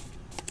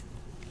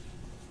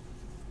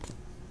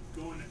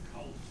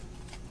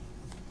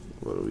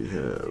 What do we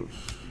have?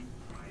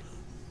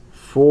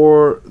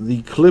 For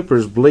the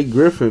Clippers, Blake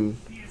Griffin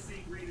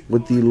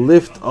with the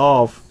Lift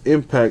Off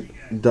Impact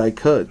die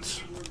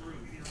cuts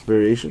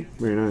variation.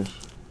 Very nice.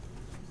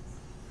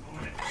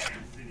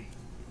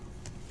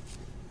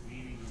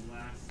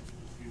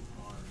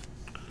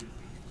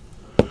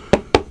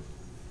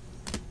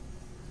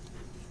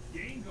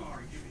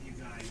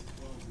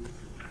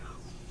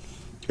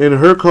 And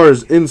her car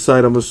is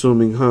inside, I'm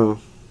assuming, huh?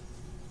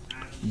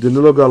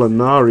 Danilo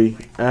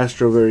Gallinari,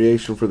 Astro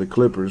variation for the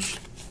Clippers.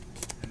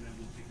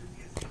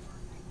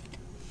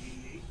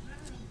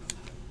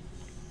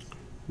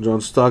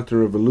 John Stockton,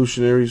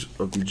 Revolutionaries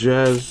of the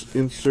Jazz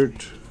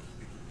insert.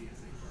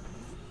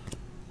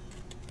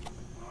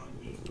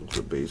 There's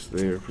a base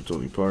there for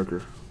Tony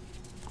Parker.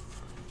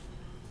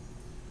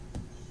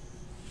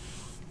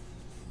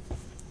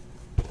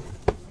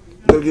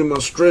 Gotta get my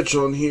stretch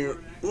on here.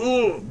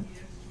 Ooh.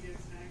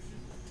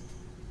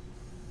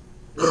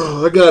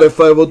 Oh, I got it,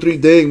 503.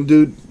 Dang,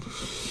 dude.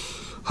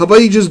 How about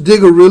you just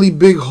dig a really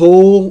big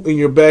hole in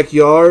your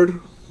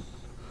backyard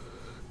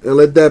and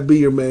let that be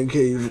your man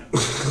cave?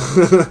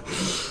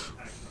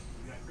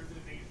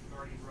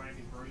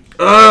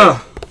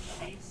 Ah!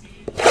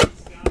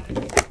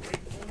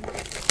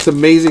 It's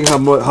amazing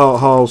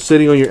how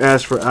sitting on your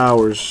ass for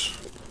hours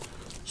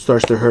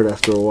starts to hurt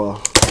after a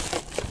while.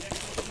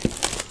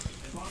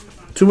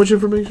 Too much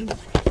information?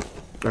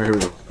 Alright, here we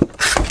go.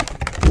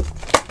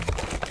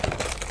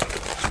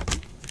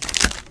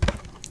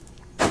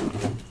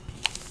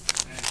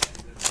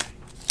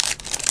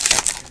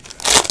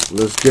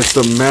 Let's get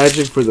some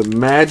magic for the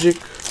Magic.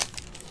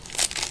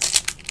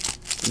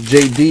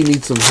 JD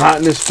needs some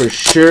hotness for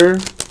sure.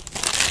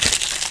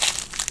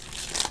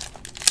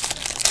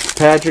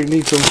 Patrick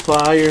needs some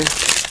fire.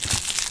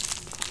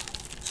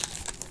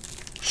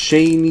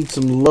 Shane needs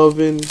some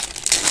loving.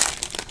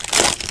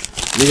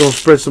 We're going to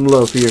spread some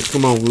love here.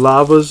 Come on,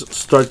 lavas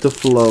start to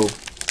flow.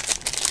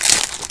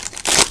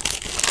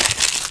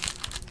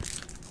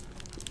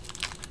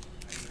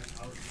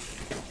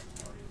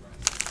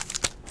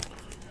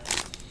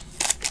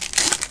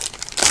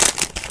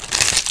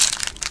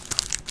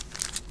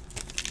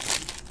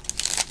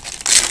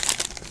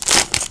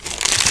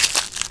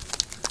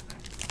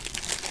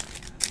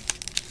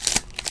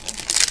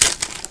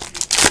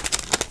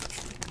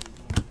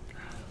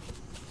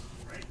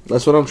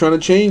 That's what I'm trying to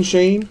change,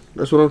 Shane.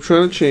 That's what I'm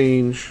trying to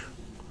change.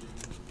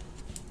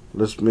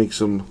 Let's make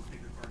some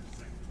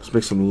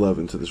love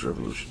into this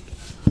revolution.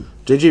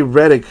 JJ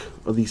Redick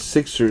of the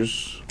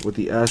Sixers with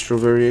the Astro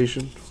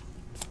variation.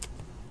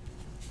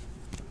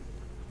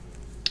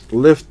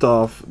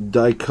 Liftoff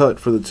die cut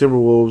for the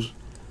Timberwolves,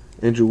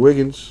 Andrew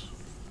Wiggins.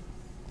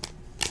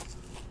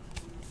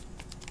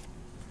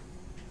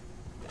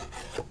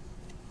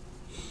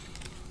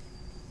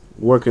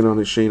 Working on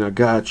it, Shane. I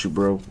got you,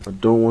 bro. I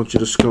don't want you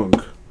to skunk.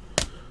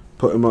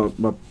 Putting my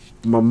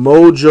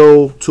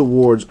mojo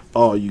towards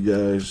all you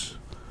guys.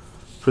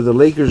 For the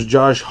Lakers,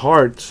 Josh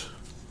Hart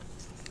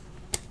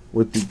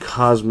with the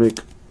Cosmic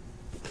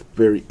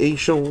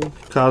Variation.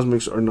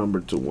 Cosmics are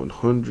numbered to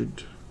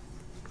 100.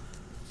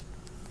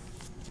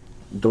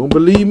 Don't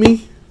believe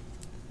me?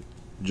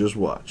 Just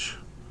watch.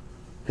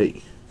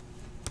 Hey.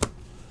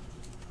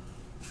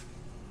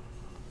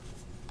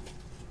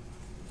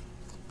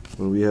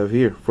 What do we have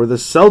here? For the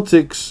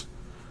Celtics,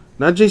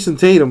 not Jason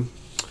Tatum,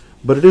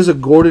 but it is a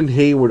Gordon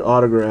Hayward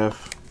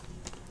autograph.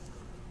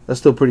 That's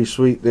still pretty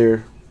sweet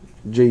there,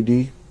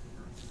 JD.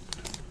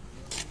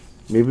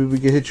 Maybe we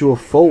can hit you a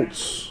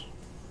Fultz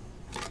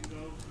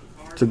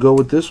to go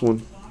with this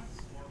one,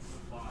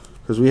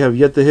 because we have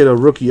yet to hit a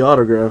rookie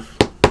autograph.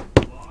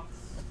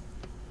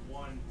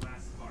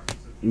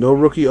 No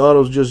rookie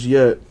autos just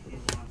yet.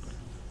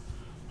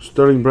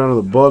 Sterling Brown of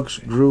the Bucks,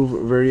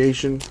 Groove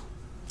Variation.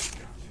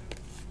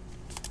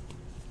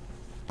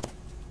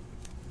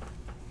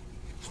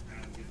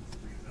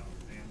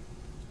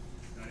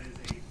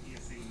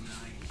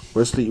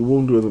 Wesley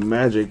Iwundu of the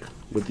Magic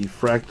with the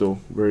Fractal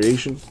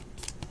Variation.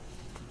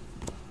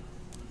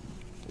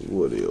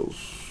 What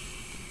else?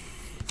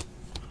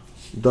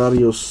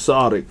 Dario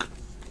Saric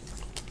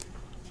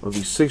of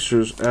the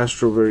Sixers,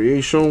 Astro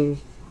Variation.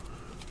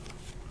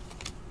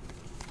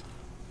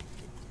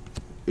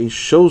 A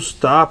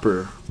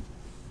showstopper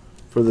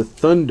for the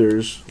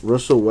Thunders,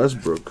 Russell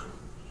Westbrook.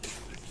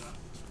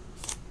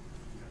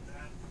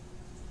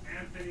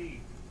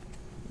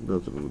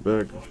 Nothing in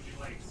the back.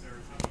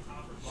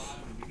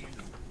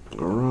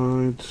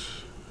 Alright.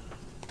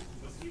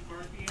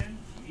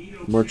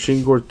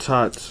 Marcin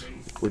Gortat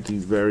with the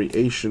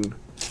Variation.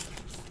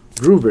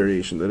 Groove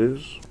Variation, that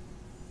is.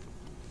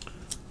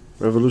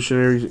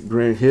 Revolutionary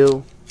Grant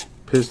Hill.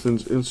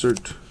 Pistons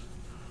insert.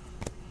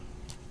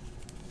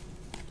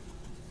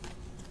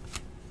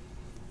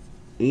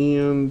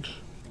 And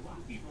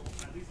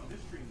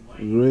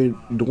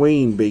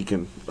Dwayne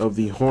Bacon of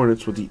the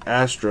Hornets with the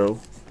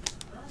Astro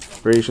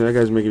Variation. That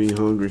guy's making me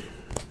hungry.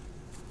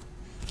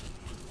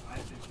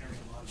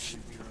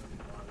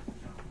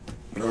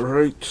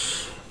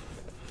 Alright.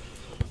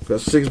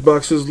 Got 6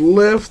 boxes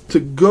left to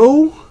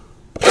go.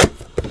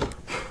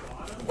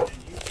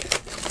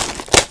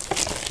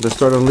 Let's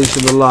start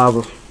unleashing the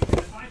lava.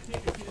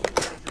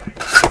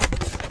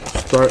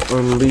 Start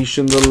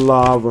unleashing the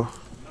lava.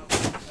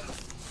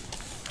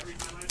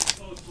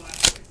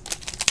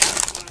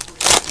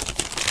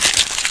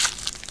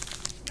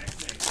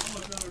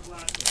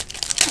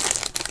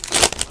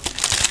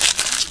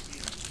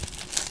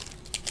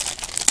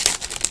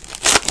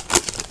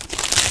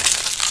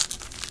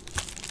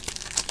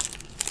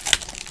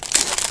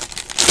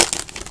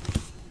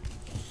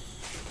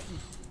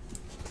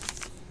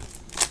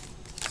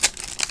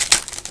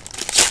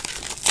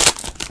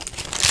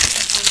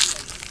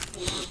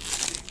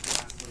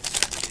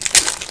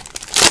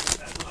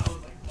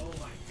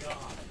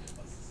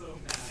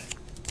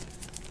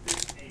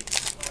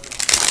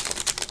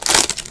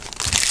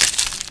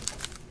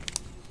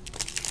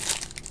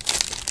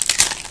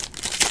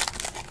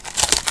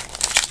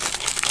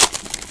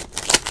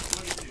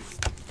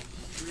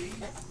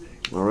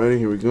 Alrighty,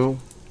 here we go.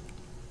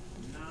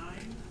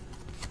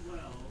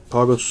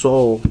 Pau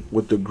Gasol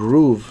with the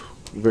Groove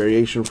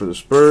Variation for the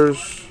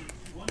Spurs.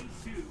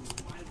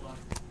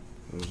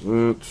 There's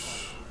that.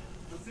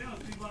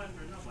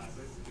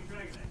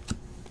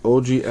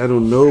 OG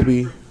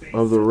Anunoby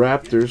of the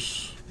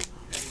Raptors.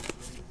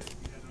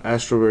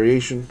 Astro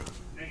Variation.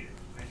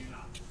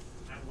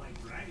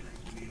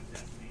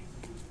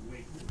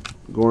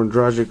 Goran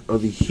Dragic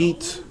of the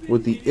Heat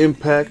with the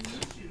Impact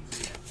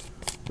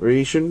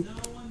Variation.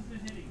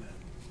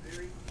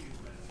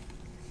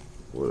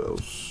 What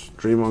else?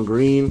 Draymond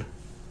Green,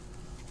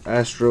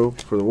 Astro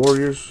for the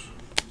Warriors.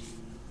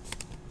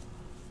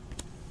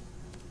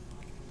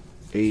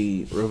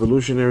 A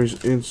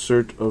Revolutionaries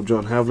insert of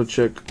John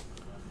Havlicek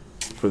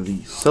for the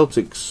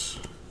Celtics.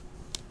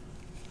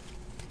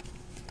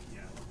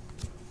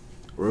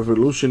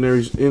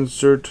 Revolutionaries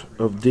insert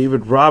of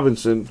David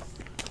Robinson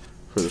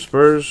for the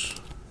Spurs.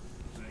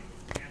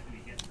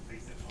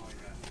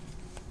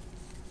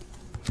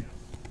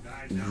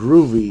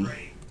 Groovy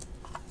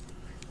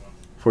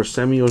for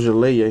Semi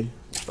Ojeleye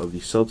of the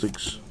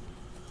Celtics.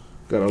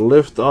 Got a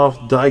lift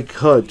off die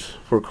cut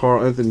for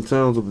Karl Anthony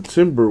Towns of the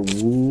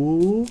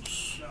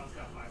Timberwolves.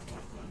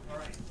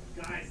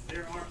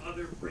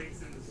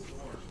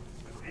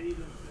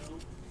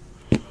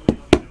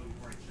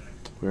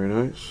 Very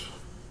nice.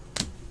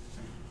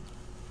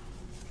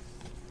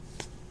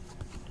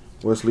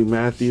 Wesley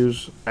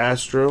Matthews,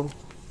 Astro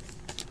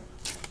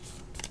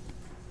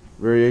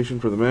Variation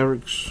for the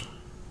Mavericks.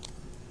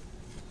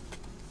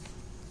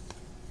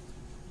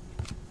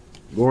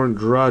 Goran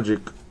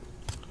Dragic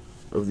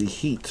of the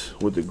Heat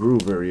with the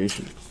Groove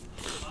Variation.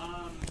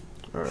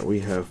 Alright,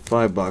 we have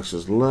 5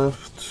 boxes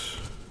left.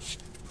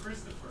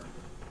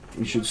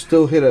 We should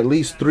still hit at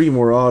least 3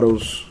 more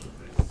autos.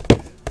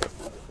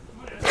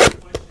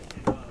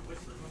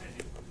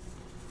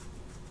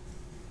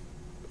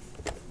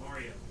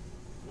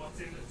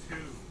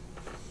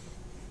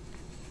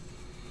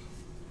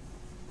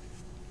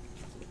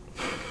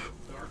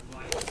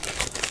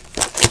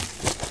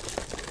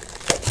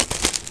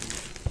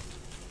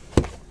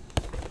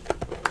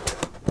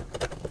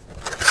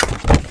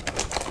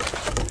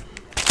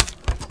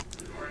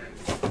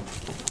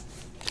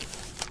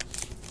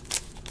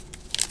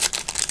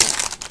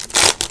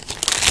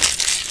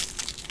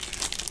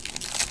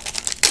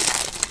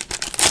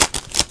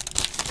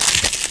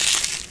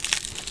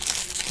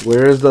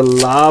 Where's the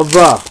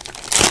lava?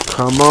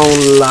 Come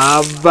on,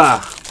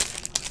 lava.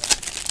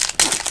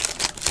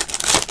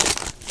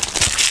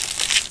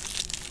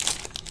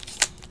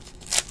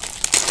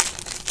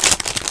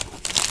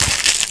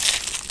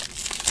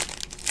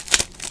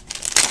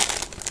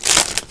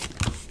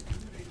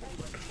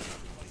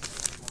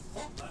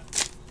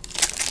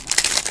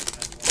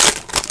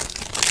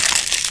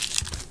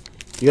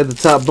 You got the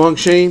top bunk,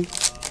 Shane?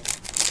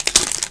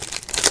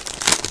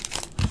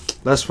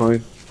 That's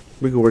fine.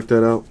 We can work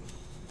that out.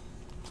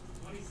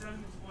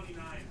 27 to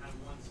 29 have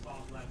one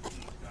spot left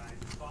each, guys.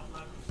 Spot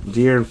left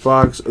De'Aaron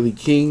Fox of the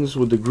Kings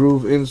with the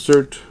groove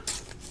insert.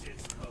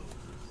 is code.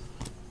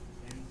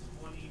 And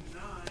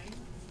 29.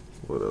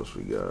 What else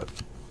we got?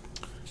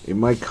 A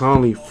Mike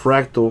Conley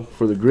fractal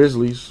for the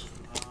Grizzlies.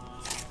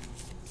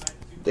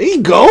 There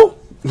you go.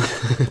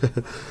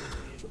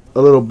 A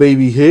little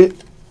baby hit.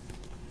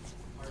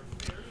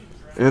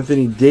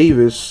 Anthony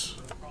Davis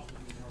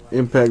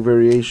impact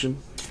variation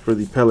for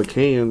the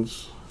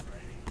Pelicans.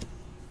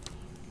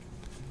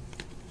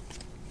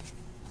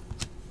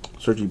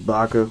 Serge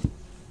Ibaka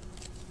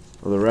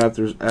of the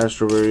Raptors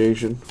Astro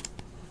variation.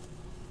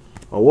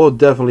 Oh, we'll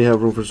definitely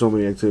have room for so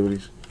many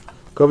activities.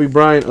 Kobe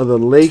Bryant of the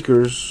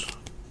Lakers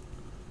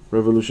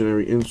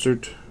revolutionary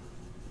insert.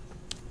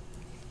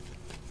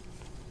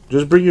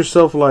 Just bring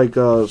yourself like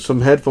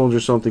some headphones or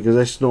something because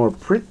I snore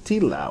pretty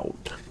loud.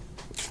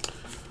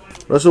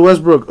 Russell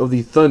Westbrook of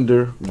the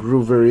Thunder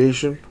groove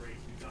variation.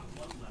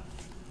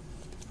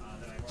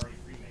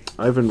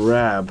 Ivan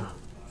Rabb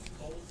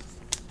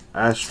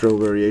Astro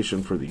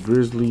variation for the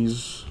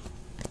Grizzlies.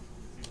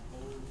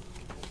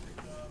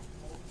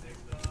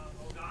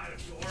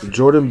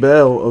 Jordan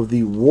Bell of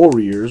the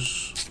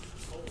Warriors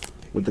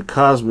with the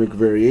Cosmic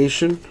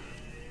variation.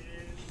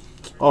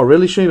 Oh,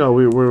 really, Shane? Oh,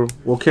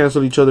 we'll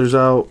cancel each other's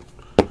out.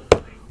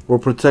 We'll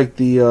protect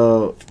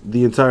the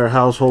entire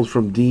household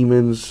from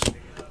demons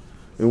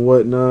and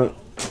whatnot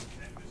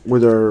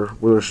with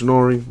our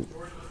snoring.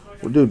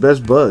 Well, dude,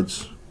 best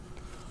buds.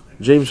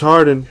 James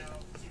Harden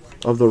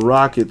of the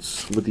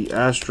Rockets with the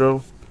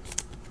Astro.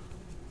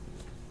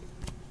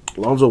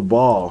 Lonzo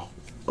Ball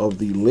of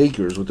the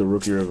Lakers with the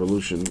Rookie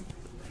Revolution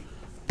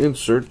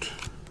insert.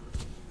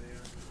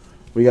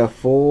 We got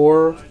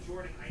 4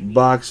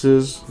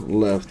 boxes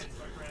left.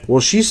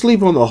 Well, she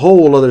sleep on the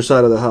whole other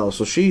side of the house,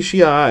 so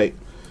she alright.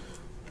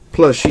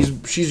 Plus,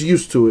 she's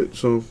used to it,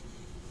 so.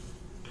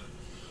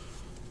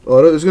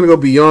 Oh, it's gonna go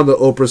beyond the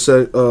Oprah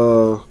set.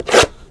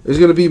 It's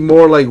gonna be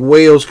more like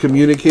whales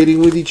communicating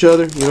with each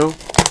other, you know.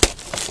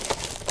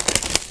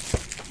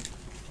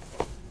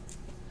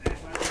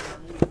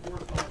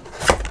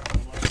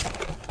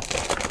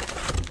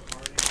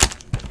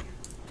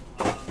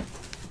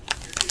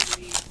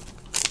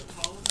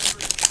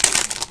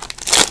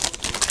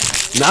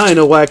 Now I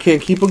know why I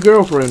can't keep a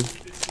girlfriend.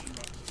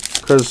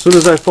 Because as soon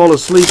as I fall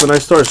asleep and I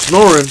start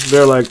snoring,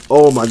 they're like,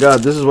 oh my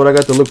god, this is what I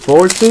got to look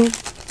forward to?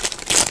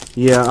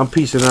 Yeah, I'm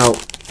peacing out.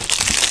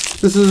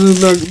 This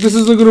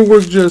isn't gonna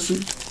work,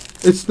 Jesse.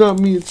 It's not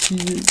me, it's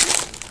you.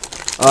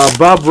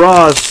 Bob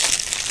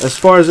Ross, as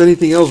far as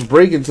anything else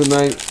breaking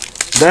tonight,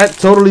 that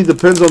totally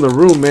depends on the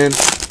room, man.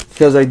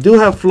 Because I do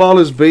have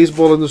Flawless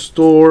Baseball in the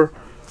store.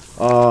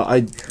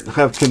 I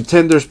have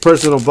Contenders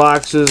personal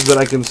boxes that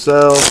I can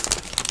sell.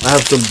 I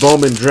have some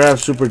Bowman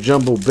Draft Super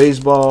Jumbo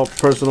Baseball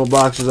personal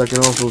boxes I can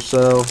also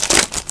sell.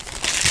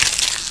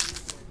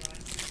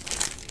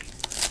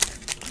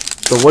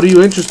 So what are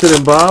you interested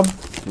in, Bob?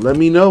 Let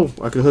me know.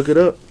 I can hook it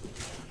up.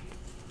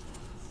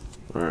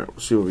 Alright,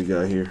 let's see what we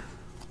got here.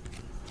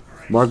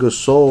 Marcus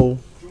Sol,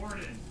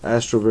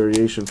 Astro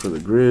variation for the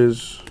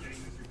Grizz.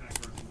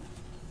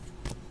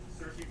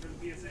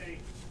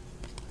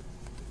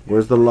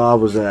 Where's the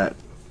lavas at?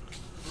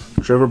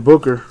 Trevor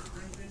Booker.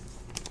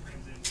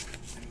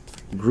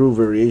 Groove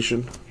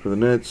variation for the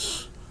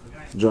Nets.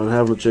 John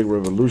Havlicek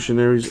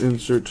Revolutionaries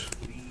insert.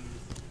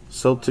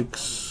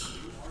 Celtics.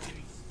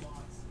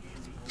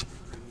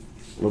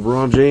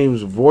 LeBron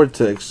James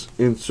Vortex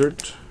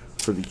insert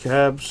for the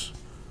Cavs.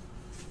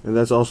 And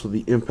that's also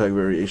the impact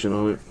variation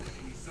on it.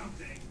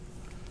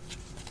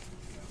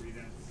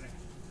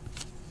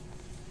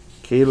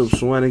 Caleb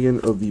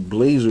Swanigan of the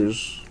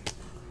Blazers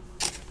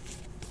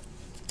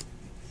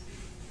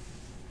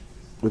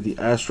with the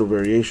Astro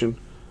variation.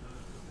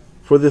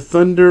 For the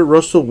Thunder,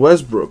 Russell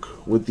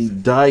Westbrook with the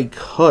die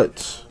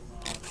cut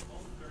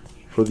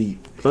for the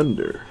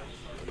Thunder.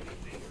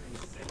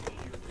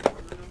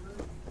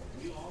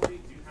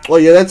 Oh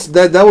yeah,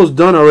 that was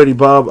done already,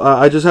 Bob.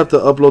 I just have to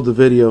upload the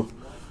video,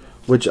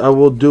 which I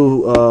will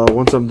do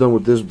once I'm done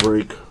with this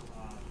break,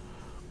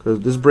 because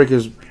this break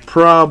is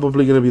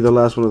probably going to be the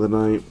last one of the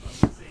night.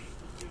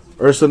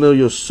 Ursan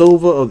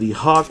Ilyasova of the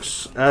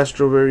Hawks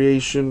Astro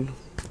variation.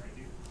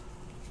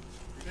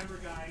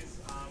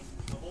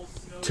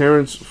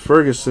 Terrence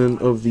Ferguson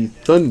of the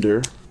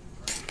Thunder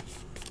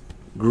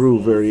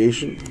Groove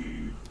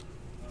variation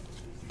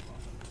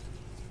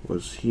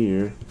was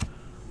here.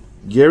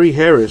 Gary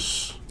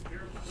Harris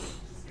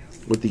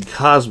with the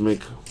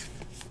Cosmic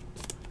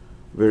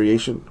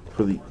variation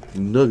for the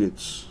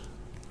Nuggets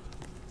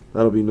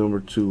That'll be number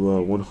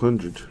to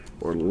 100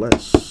 or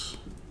less.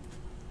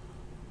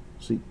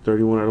 See,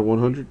 31 out of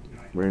 100.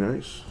 Very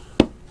nice.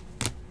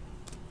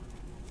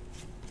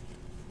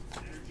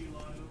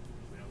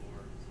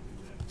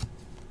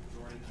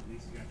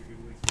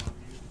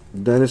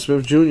 Dennis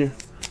Smith Jr.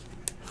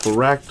 for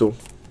Ractal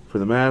for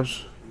the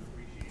Mavs.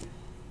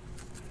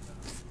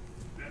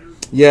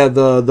 Yeah,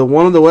 the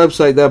one on the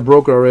website that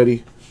broke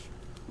already.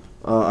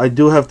 I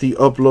do have to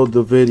upload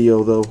the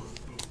video though.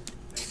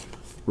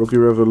 Rookie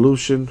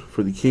Revolution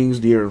for the Kings,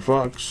 De'Aaron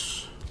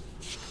Fox.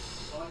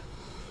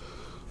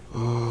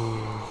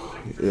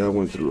 Yeah, I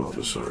went through all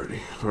this already.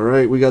 All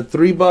right, we got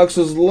 3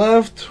 boxes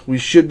left. We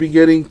should be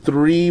getting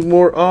 3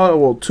 more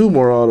well, 2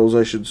 more autos,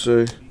 I should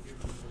say.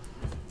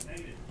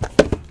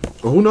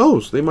 Well, who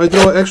knows? They might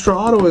throw an extra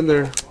auto in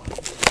there.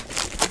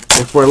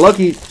 If we're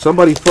lucky,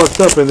 somebody fucked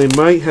up and they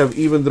might have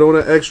even thrown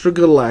an extra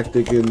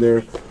Galactic in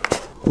there.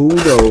 Who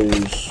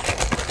knows?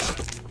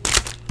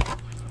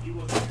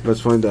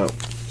 Let's find out.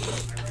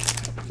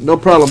 No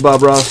problem,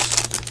 Bob Ross.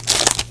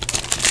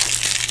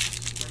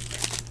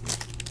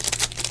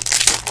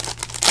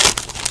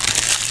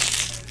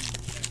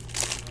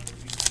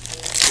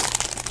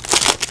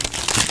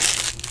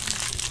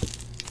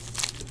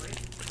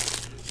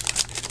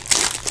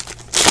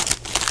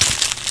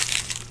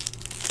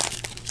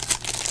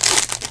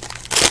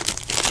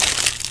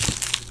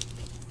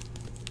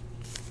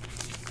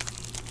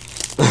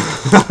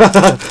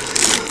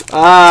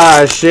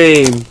 Ah,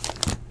 shame.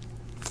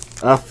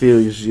 I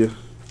feel you.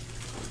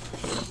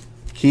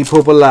 Keep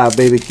hope alive,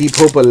 baby. Keep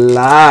hope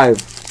alive.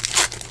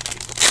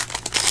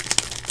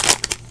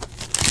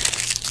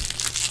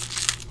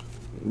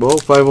 Well,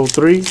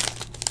 503.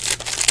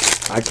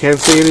 I can't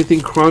say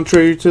anything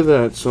contrary to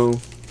that,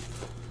 so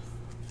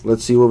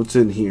let's see what's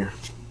in here.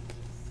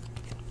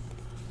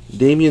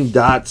 Damian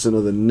Dotson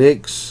of the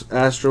Knicks,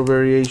 Astro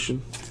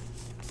Variation.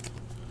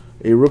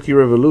 A Rookie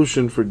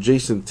Revolution for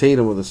Jason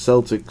Tatum of the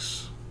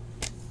Celtics.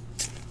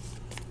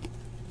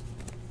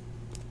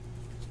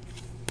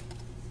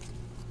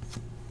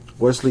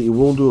 Wesley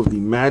Iwundu of the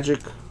Magic.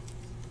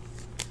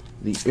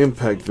 The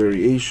Impact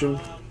Variation.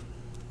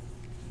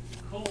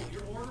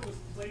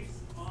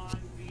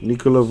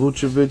 Nikola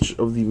Vucevic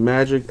of the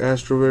Magic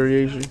Astro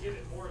Variation.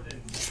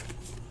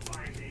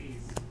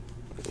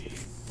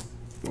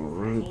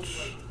 Alright.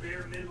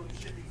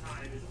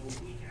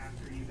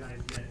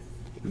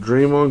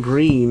 Draymond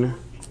Green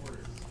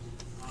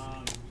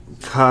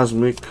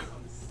Cosmic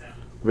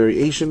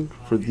Variation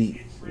for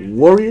the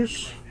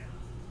Warriors.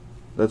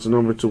 That's a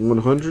number to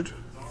 100.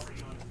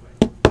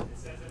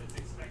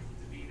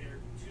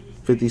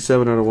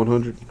 57 out of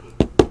 100.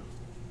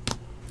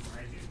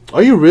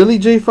 Are you really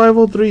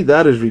J503?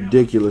 That is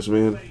ridiculous,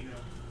 man.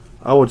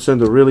 I would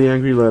send a really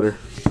angry letter.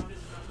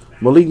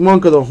 Malik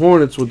Monk of the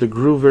Hornets with the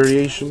Groove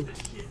Variation.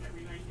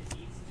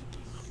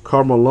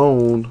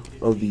 Carmelo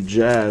of the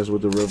Jazz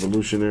with the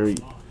Revolutionary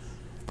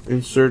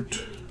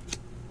insert.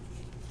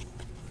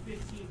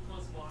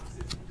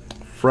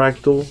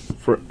 Fractal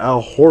for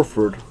Al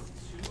Horford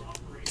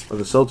of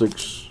the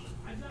Celtics.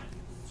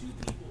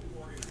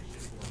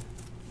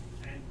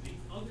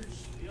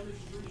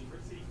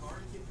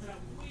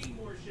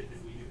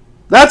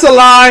 That's a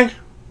lie.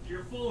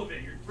 You're full of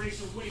it. Your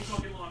breaks are way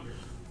fucking longer.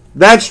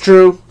 That's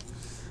true.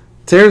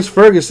 Terrence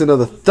Ferguson of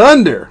the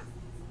Thunder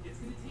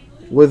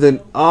with an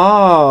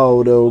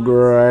autograph.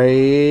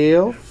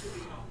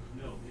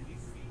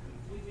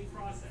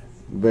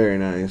 Very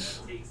nice.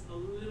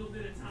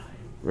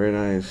 Very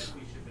nice.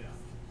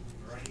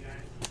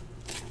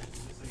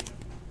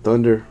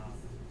 Thunder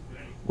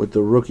with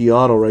the rookie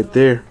auto right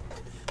there.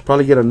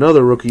 Probably get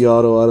another rookie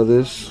auto out of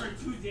this.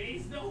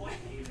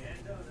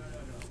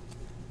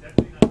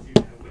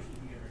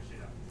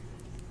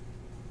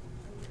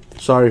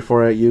 Sorry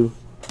for at you.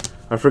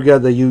 I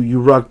forgot that you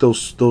rock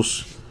those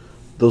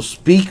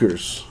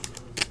speakers.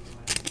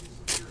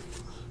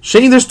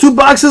 Shane, there's 2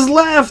 boxes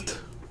left.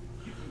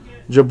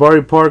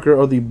 Jabari Parker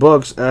of the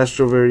Bucks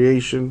Astro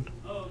Variation.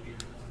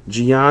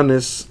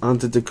 Giannis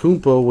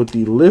Antetokounmpo with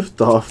the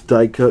liftoff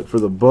die cut for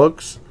the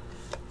Bucks.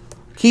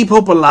 Keep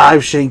hope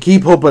alive, Shane.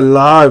 Keep hope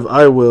alive.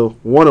 I will.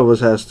 One of us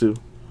has to. You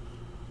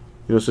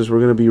know, since we're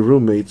gonna be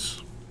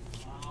roommates.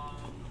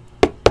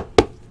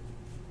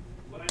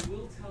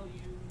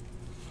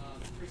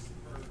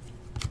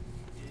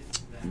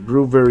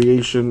 Groove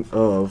Variation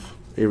of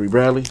Avery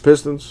Bradley,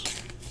 Pistons.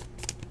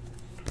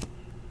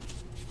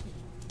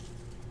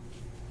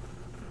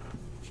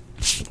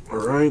 All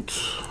right.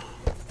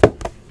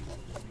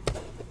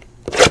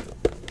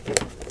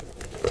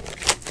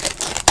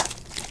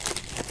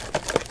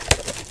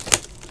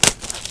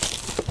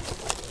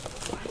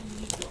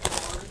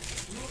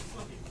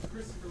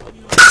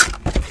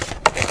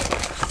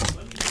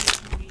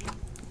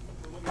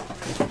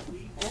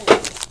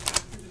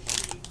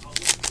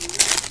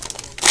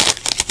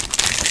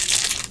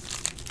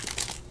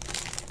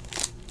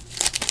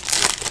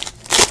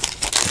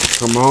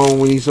 Come on,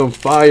 we need some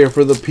fire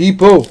for the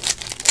people.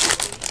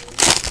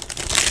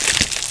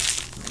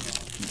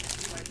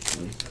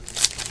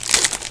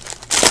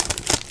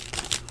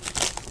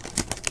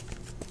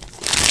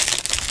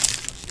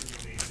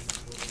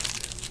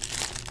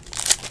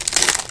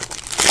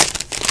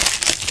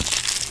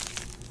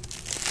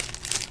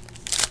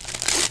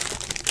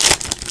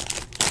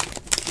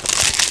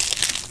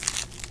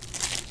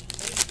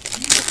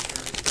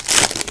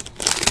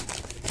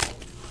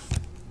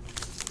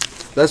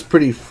 That's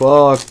pretty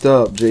fucked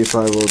up,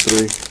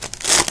 J503.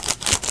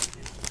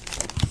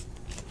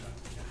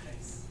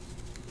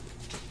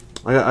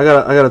 I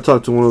gotta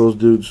talk to one of those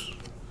dudes.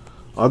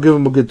 I'll give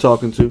him a good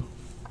talking to.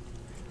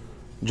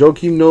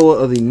 Joakim Noah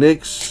of the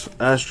Knicks,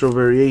 Astro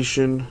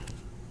Variation.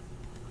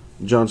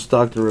 John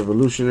Stockton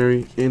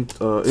Revolutionary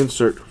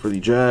insert for the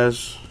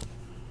Jazz.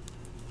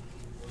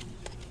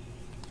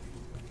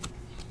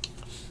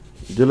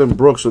 Dylan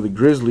Brooks of the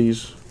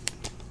Grizzlies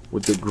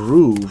with the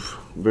Groove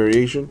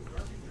Variation.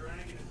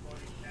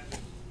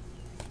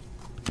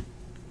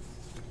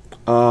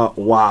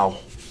 Wow.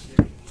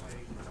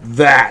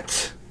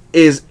 That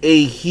is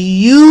a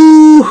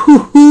huge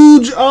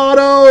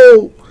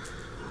auto.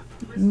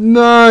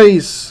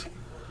 Nice.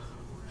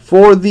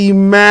 For the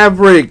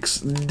Mavericks,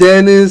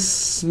 Dennis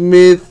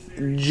Smith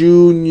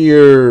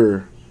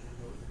Jr.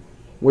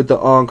 with the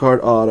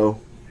on-card auto.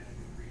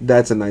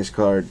 That's a nice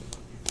card.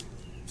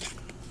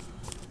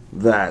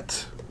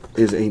 That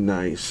is a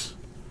nice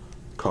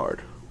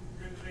card.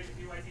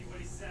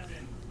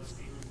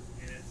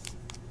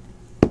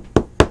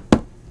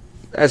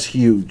 That's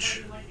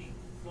huge.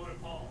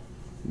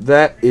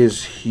 That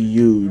is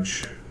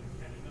huge.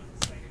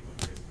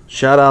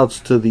 Shout outs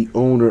to the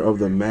owner of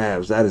the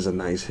Mavs. That is a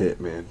nice hit,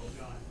 man.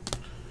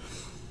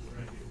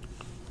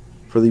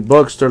 For the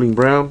Bucks, Sterling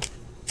Brown.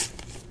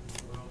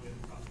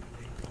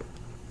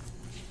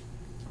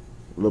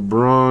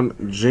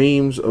 LeBron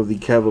James of the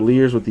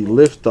Cavaliers with the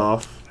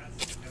liftoff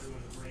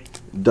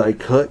die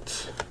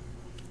cut.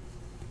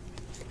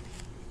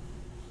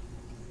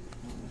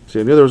 See,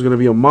 I knew there was going to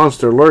be a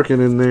monster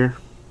lurking in there.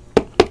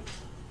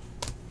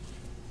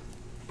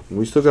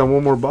 We still got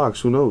one more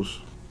box. Who knows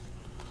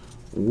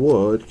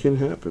what can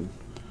happen?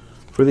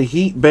 For the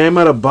Heat, Bam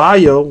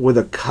Adebayo with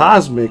a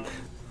cosmic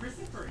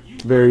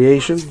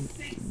variation.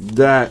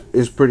 That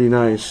is pretty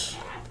nice.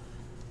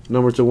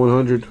 Number to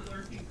 100.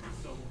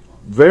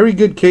 Very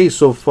good case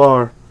so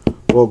far.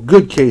 Well,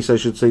 good case, I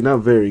should say. Not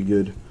very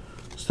good.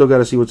 Still got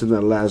to see what's in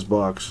that last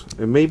box.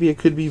 And maybe it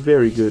could be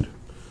very good.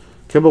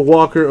 Kemba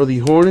Walker of the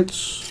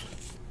Hornets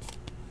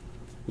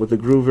with the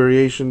Groove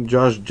Variation.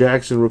 Josh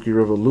Jackson, Rookie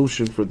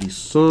Revolution for the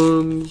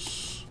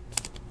Suns.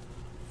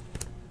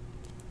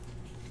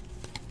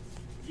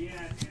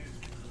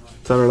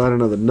 Tyler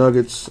Lydon of the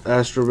Nuggets,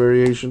 Astro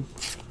Variation.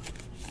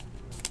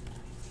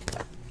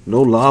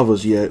 No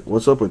lavas yet.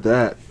 What's up with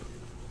that?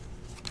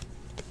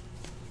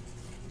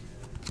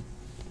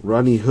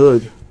 Rodney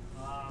Hood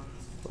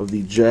of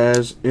the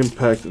Jazz,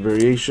 Impact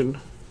Variation.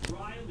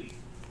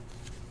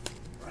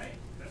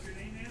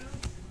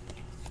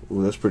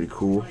 Ooh, that's pretty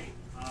cool.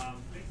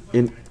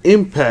 An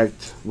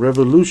Impact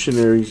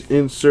Revolutionaries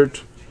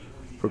insert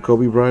for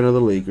Kobe Bryant of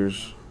the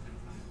Lakers.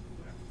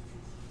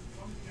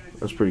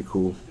 That's pretty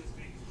cool.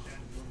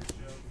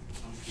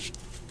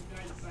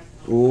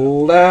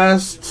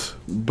 Last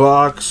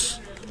box,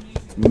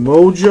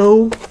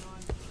 Mojo.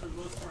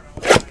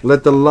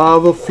 Let the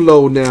lava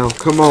flow now.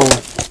 Come on.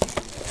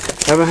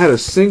 Haven't had a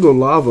single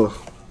lava.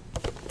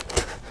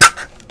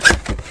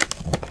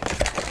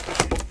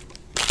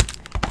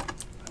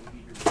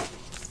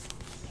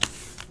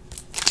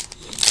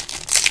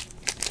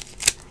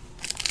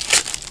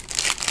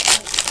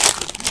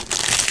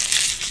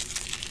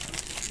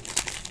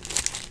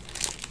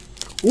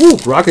 Ooh,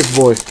 Rockets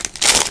boy.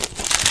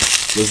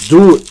 Let's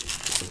do it.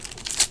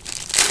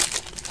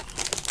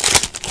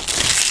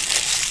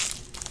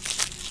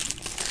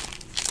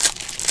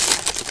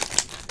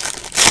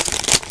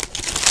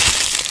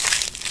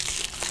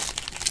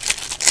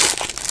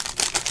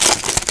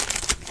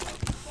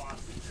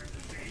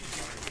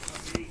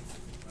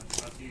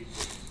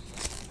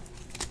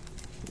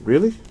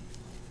 Really?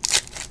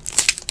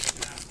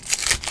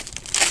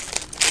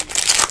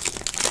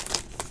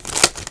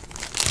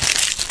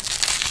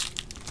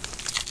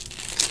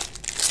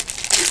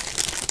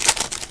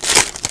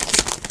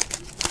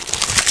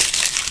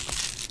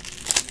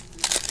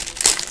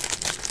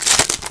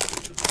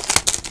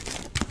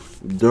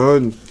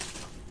 Done.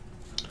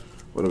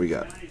 What do we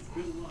got?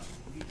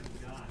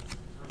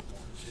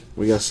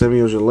 We got Semi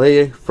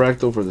Ojeleye,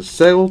 Fractal for the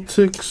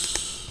Celtics.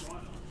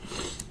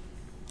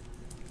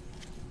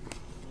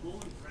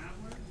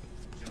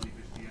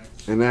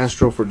 An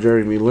Astro for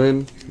Jeremy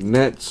Lin.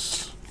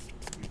 Nets.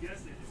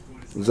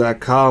 Zach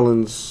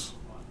Collins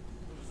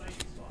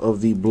of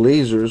the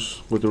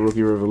Blazers with the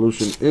Rookie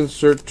Revolution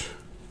insert.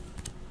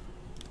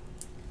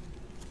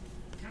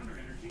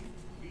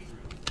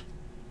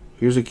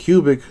 Here's a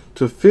cubic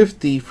to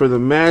 50 for the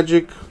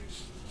Magic.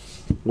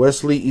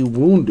 Wesley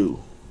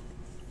Iwundu.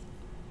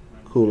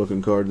 Cool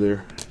looking card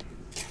there.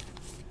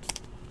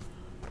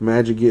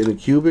 Magic getting a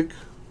cubic.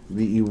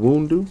 The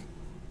Iwundu.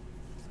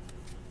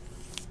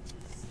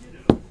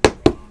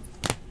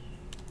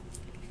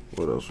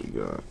 What else we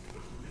got?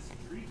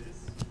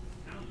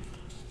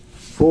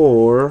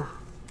 For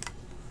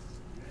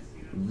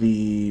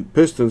the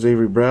Pistons,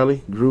 Avery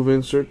Bradley, Groove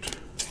insert.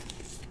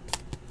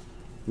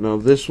 Now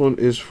this one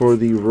is for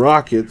the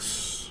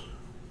Rockets.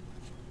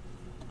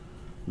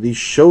 The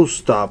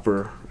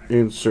Showstopper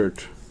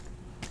insert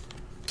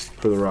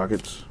for the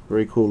Rockets.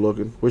 Very cool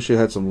looking. Wish it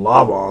had some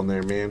lava on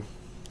there, man.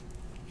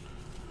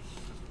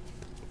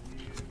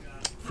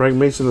 Frank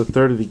Mason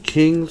III of the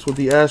Kings with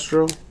the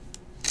Astro.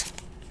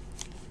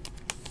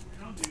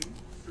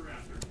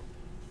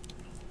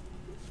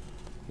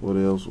 What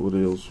else? What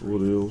else?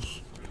 What else?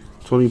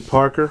 Tony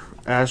Parker,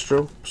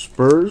 Astro,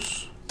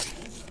 Spurs.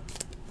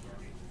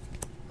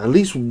 At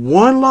least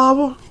one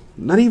lava?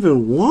 Not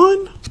even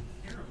one?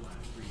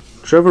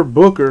 Trevor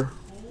Booker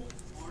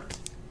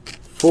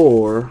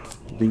for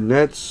the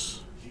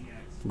Nets,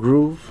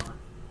 Groove.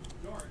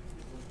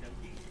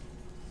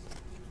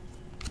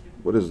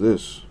 What is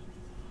this?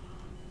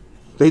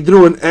 They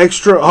threw an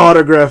extra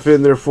autograph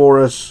in there for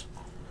us.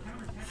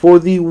 For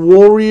the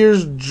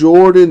Warriors,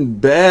 Jordan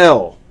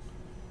Bell.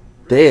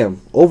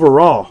 Damn,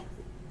 overall,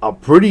 a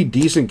pretty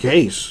decent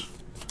case.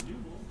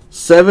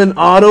 7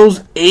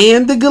 autos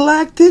and the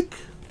Galactic.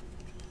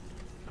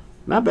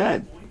 Not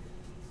bad.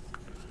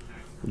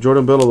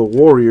 Jordan Bell of the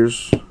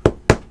Warriors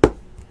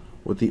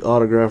with the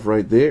autograph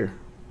right there.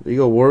 There you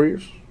go,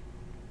 Warriors.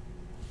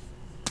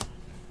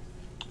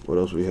 What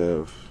else we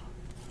have?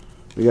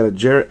 We got a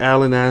Jarrett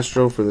Allen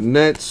Astro for the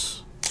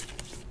Nets.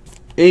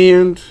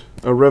 And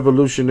a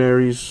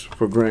Revolutionaries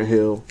for Grant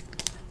Hill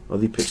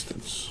of the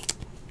Pistons.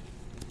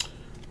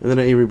 And then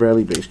an Avery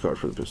Bradley base card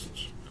for the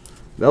Pistons.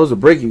 That was a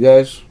break, you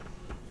guys.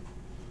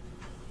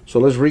 So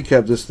let's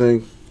recap this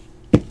thing.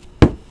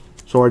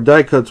 So our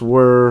die cuts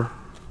were...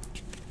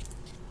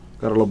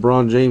 Got a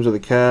LeBron James of the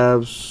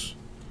Cavs.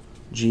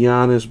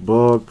 Giannis,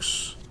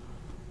 Bucks.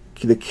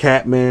 The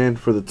Catman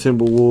for the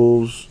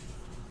Timberwolves.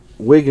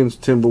 Wiggins,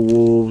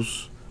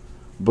 Timberwolves.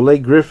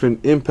 Blake Griffin,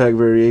 Impact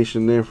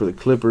Variation there for the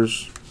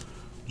Clippers.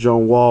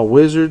 John Wall,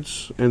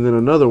 Wizards. And then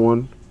another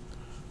one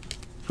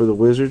for the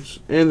Wizards.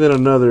 And then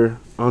another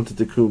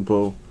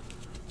Antetokounmpo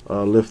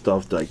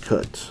Liftoff die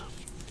cut.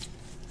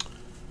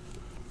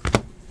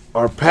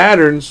 Our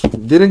patterns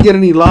didn't get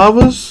any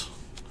lavas,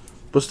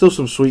 but still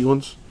some sweet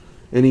ones.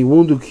 Any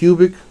Wundu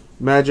Cubic,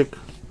 Magic.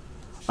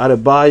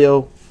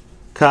 Adebayo,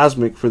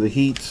 Cosmic for the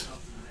Heat.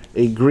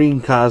 A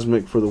Green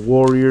Cosmic for the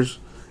Warriors.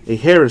 A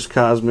Harris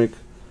Cosmic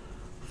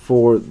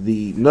for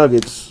the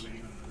Nuggets.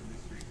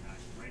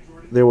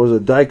 There was a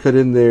die cut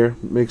in there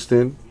mixed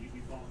in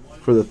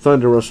for the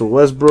Thunder, Russell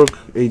Westbrook.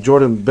 A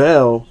Jordan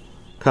Bell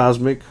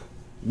Cosmic,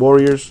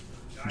 Warriors.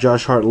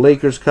 Josh Hart,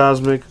 Lakers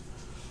Cosmic.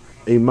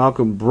 A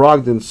Malcolm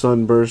Brogdon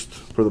Sunburst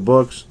for the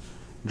Bucks.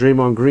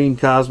 Draymond Green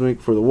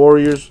Cosmic for the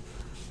Warriors.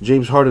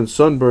 James Harden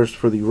Sunburst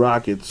for the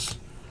Rockets.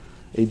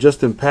 A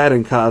Justin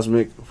Patton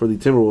Cosmic for the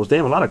Timberwolves.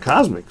 Damn, a lot of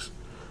Cosmics.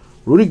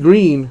 Rudy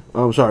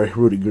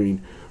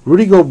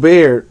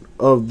Gobert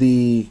of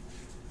the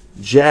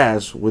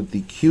Jazz with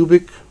the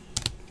Cubic.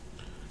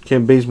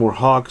 Ken Bazemore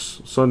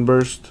Hawks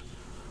Sunburst.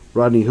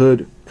 Rodney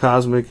Hood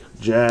Cosmic,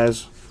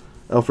 Jazz.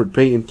 Elfrid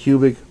Payton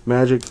Cubic,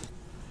 Magic.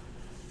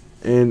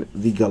 And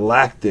the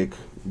Galactic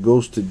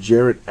goes to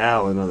Jarrett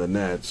Allen of the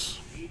Nets.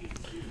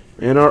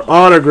 And our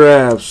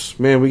autographs.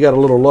 Man, we got a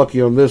little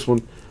lucky on this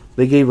one.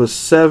 They gave us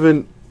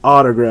 7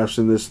 autographs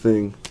in this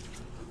thing.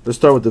 Let's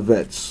start with the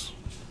vets.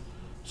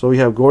 So we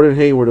have Gordon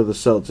Hayward of the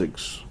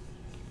Celtics.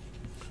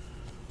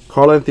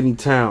 Karl Anthony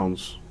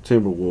Towns,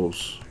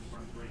 Timberwolves.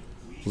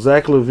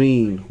 Zach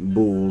LaVine,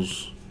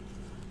 Bulls.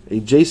 A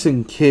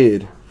Jason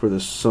Kidd for the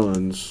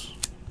Suns.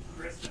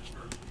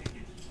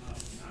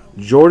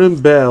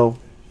 Jordan Bell,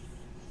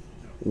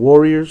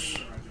 Warriors.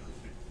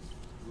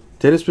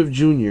 Dennis Smith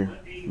Jr.,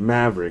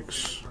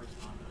 Mavericks.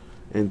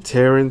 And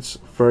Terrence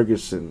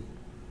Ferguson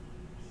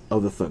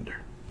of the Thunder.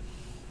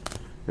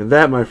 And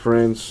that, my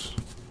friends,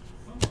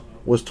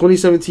 was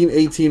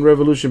 2017-18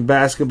 Revolution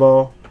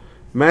Basketball.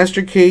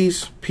 Master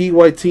Case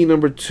PYT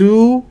number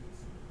 2.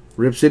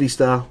 Rip City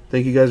style.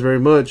 Thank you guys very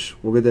much.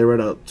 We'll get that right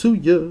out to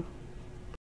you.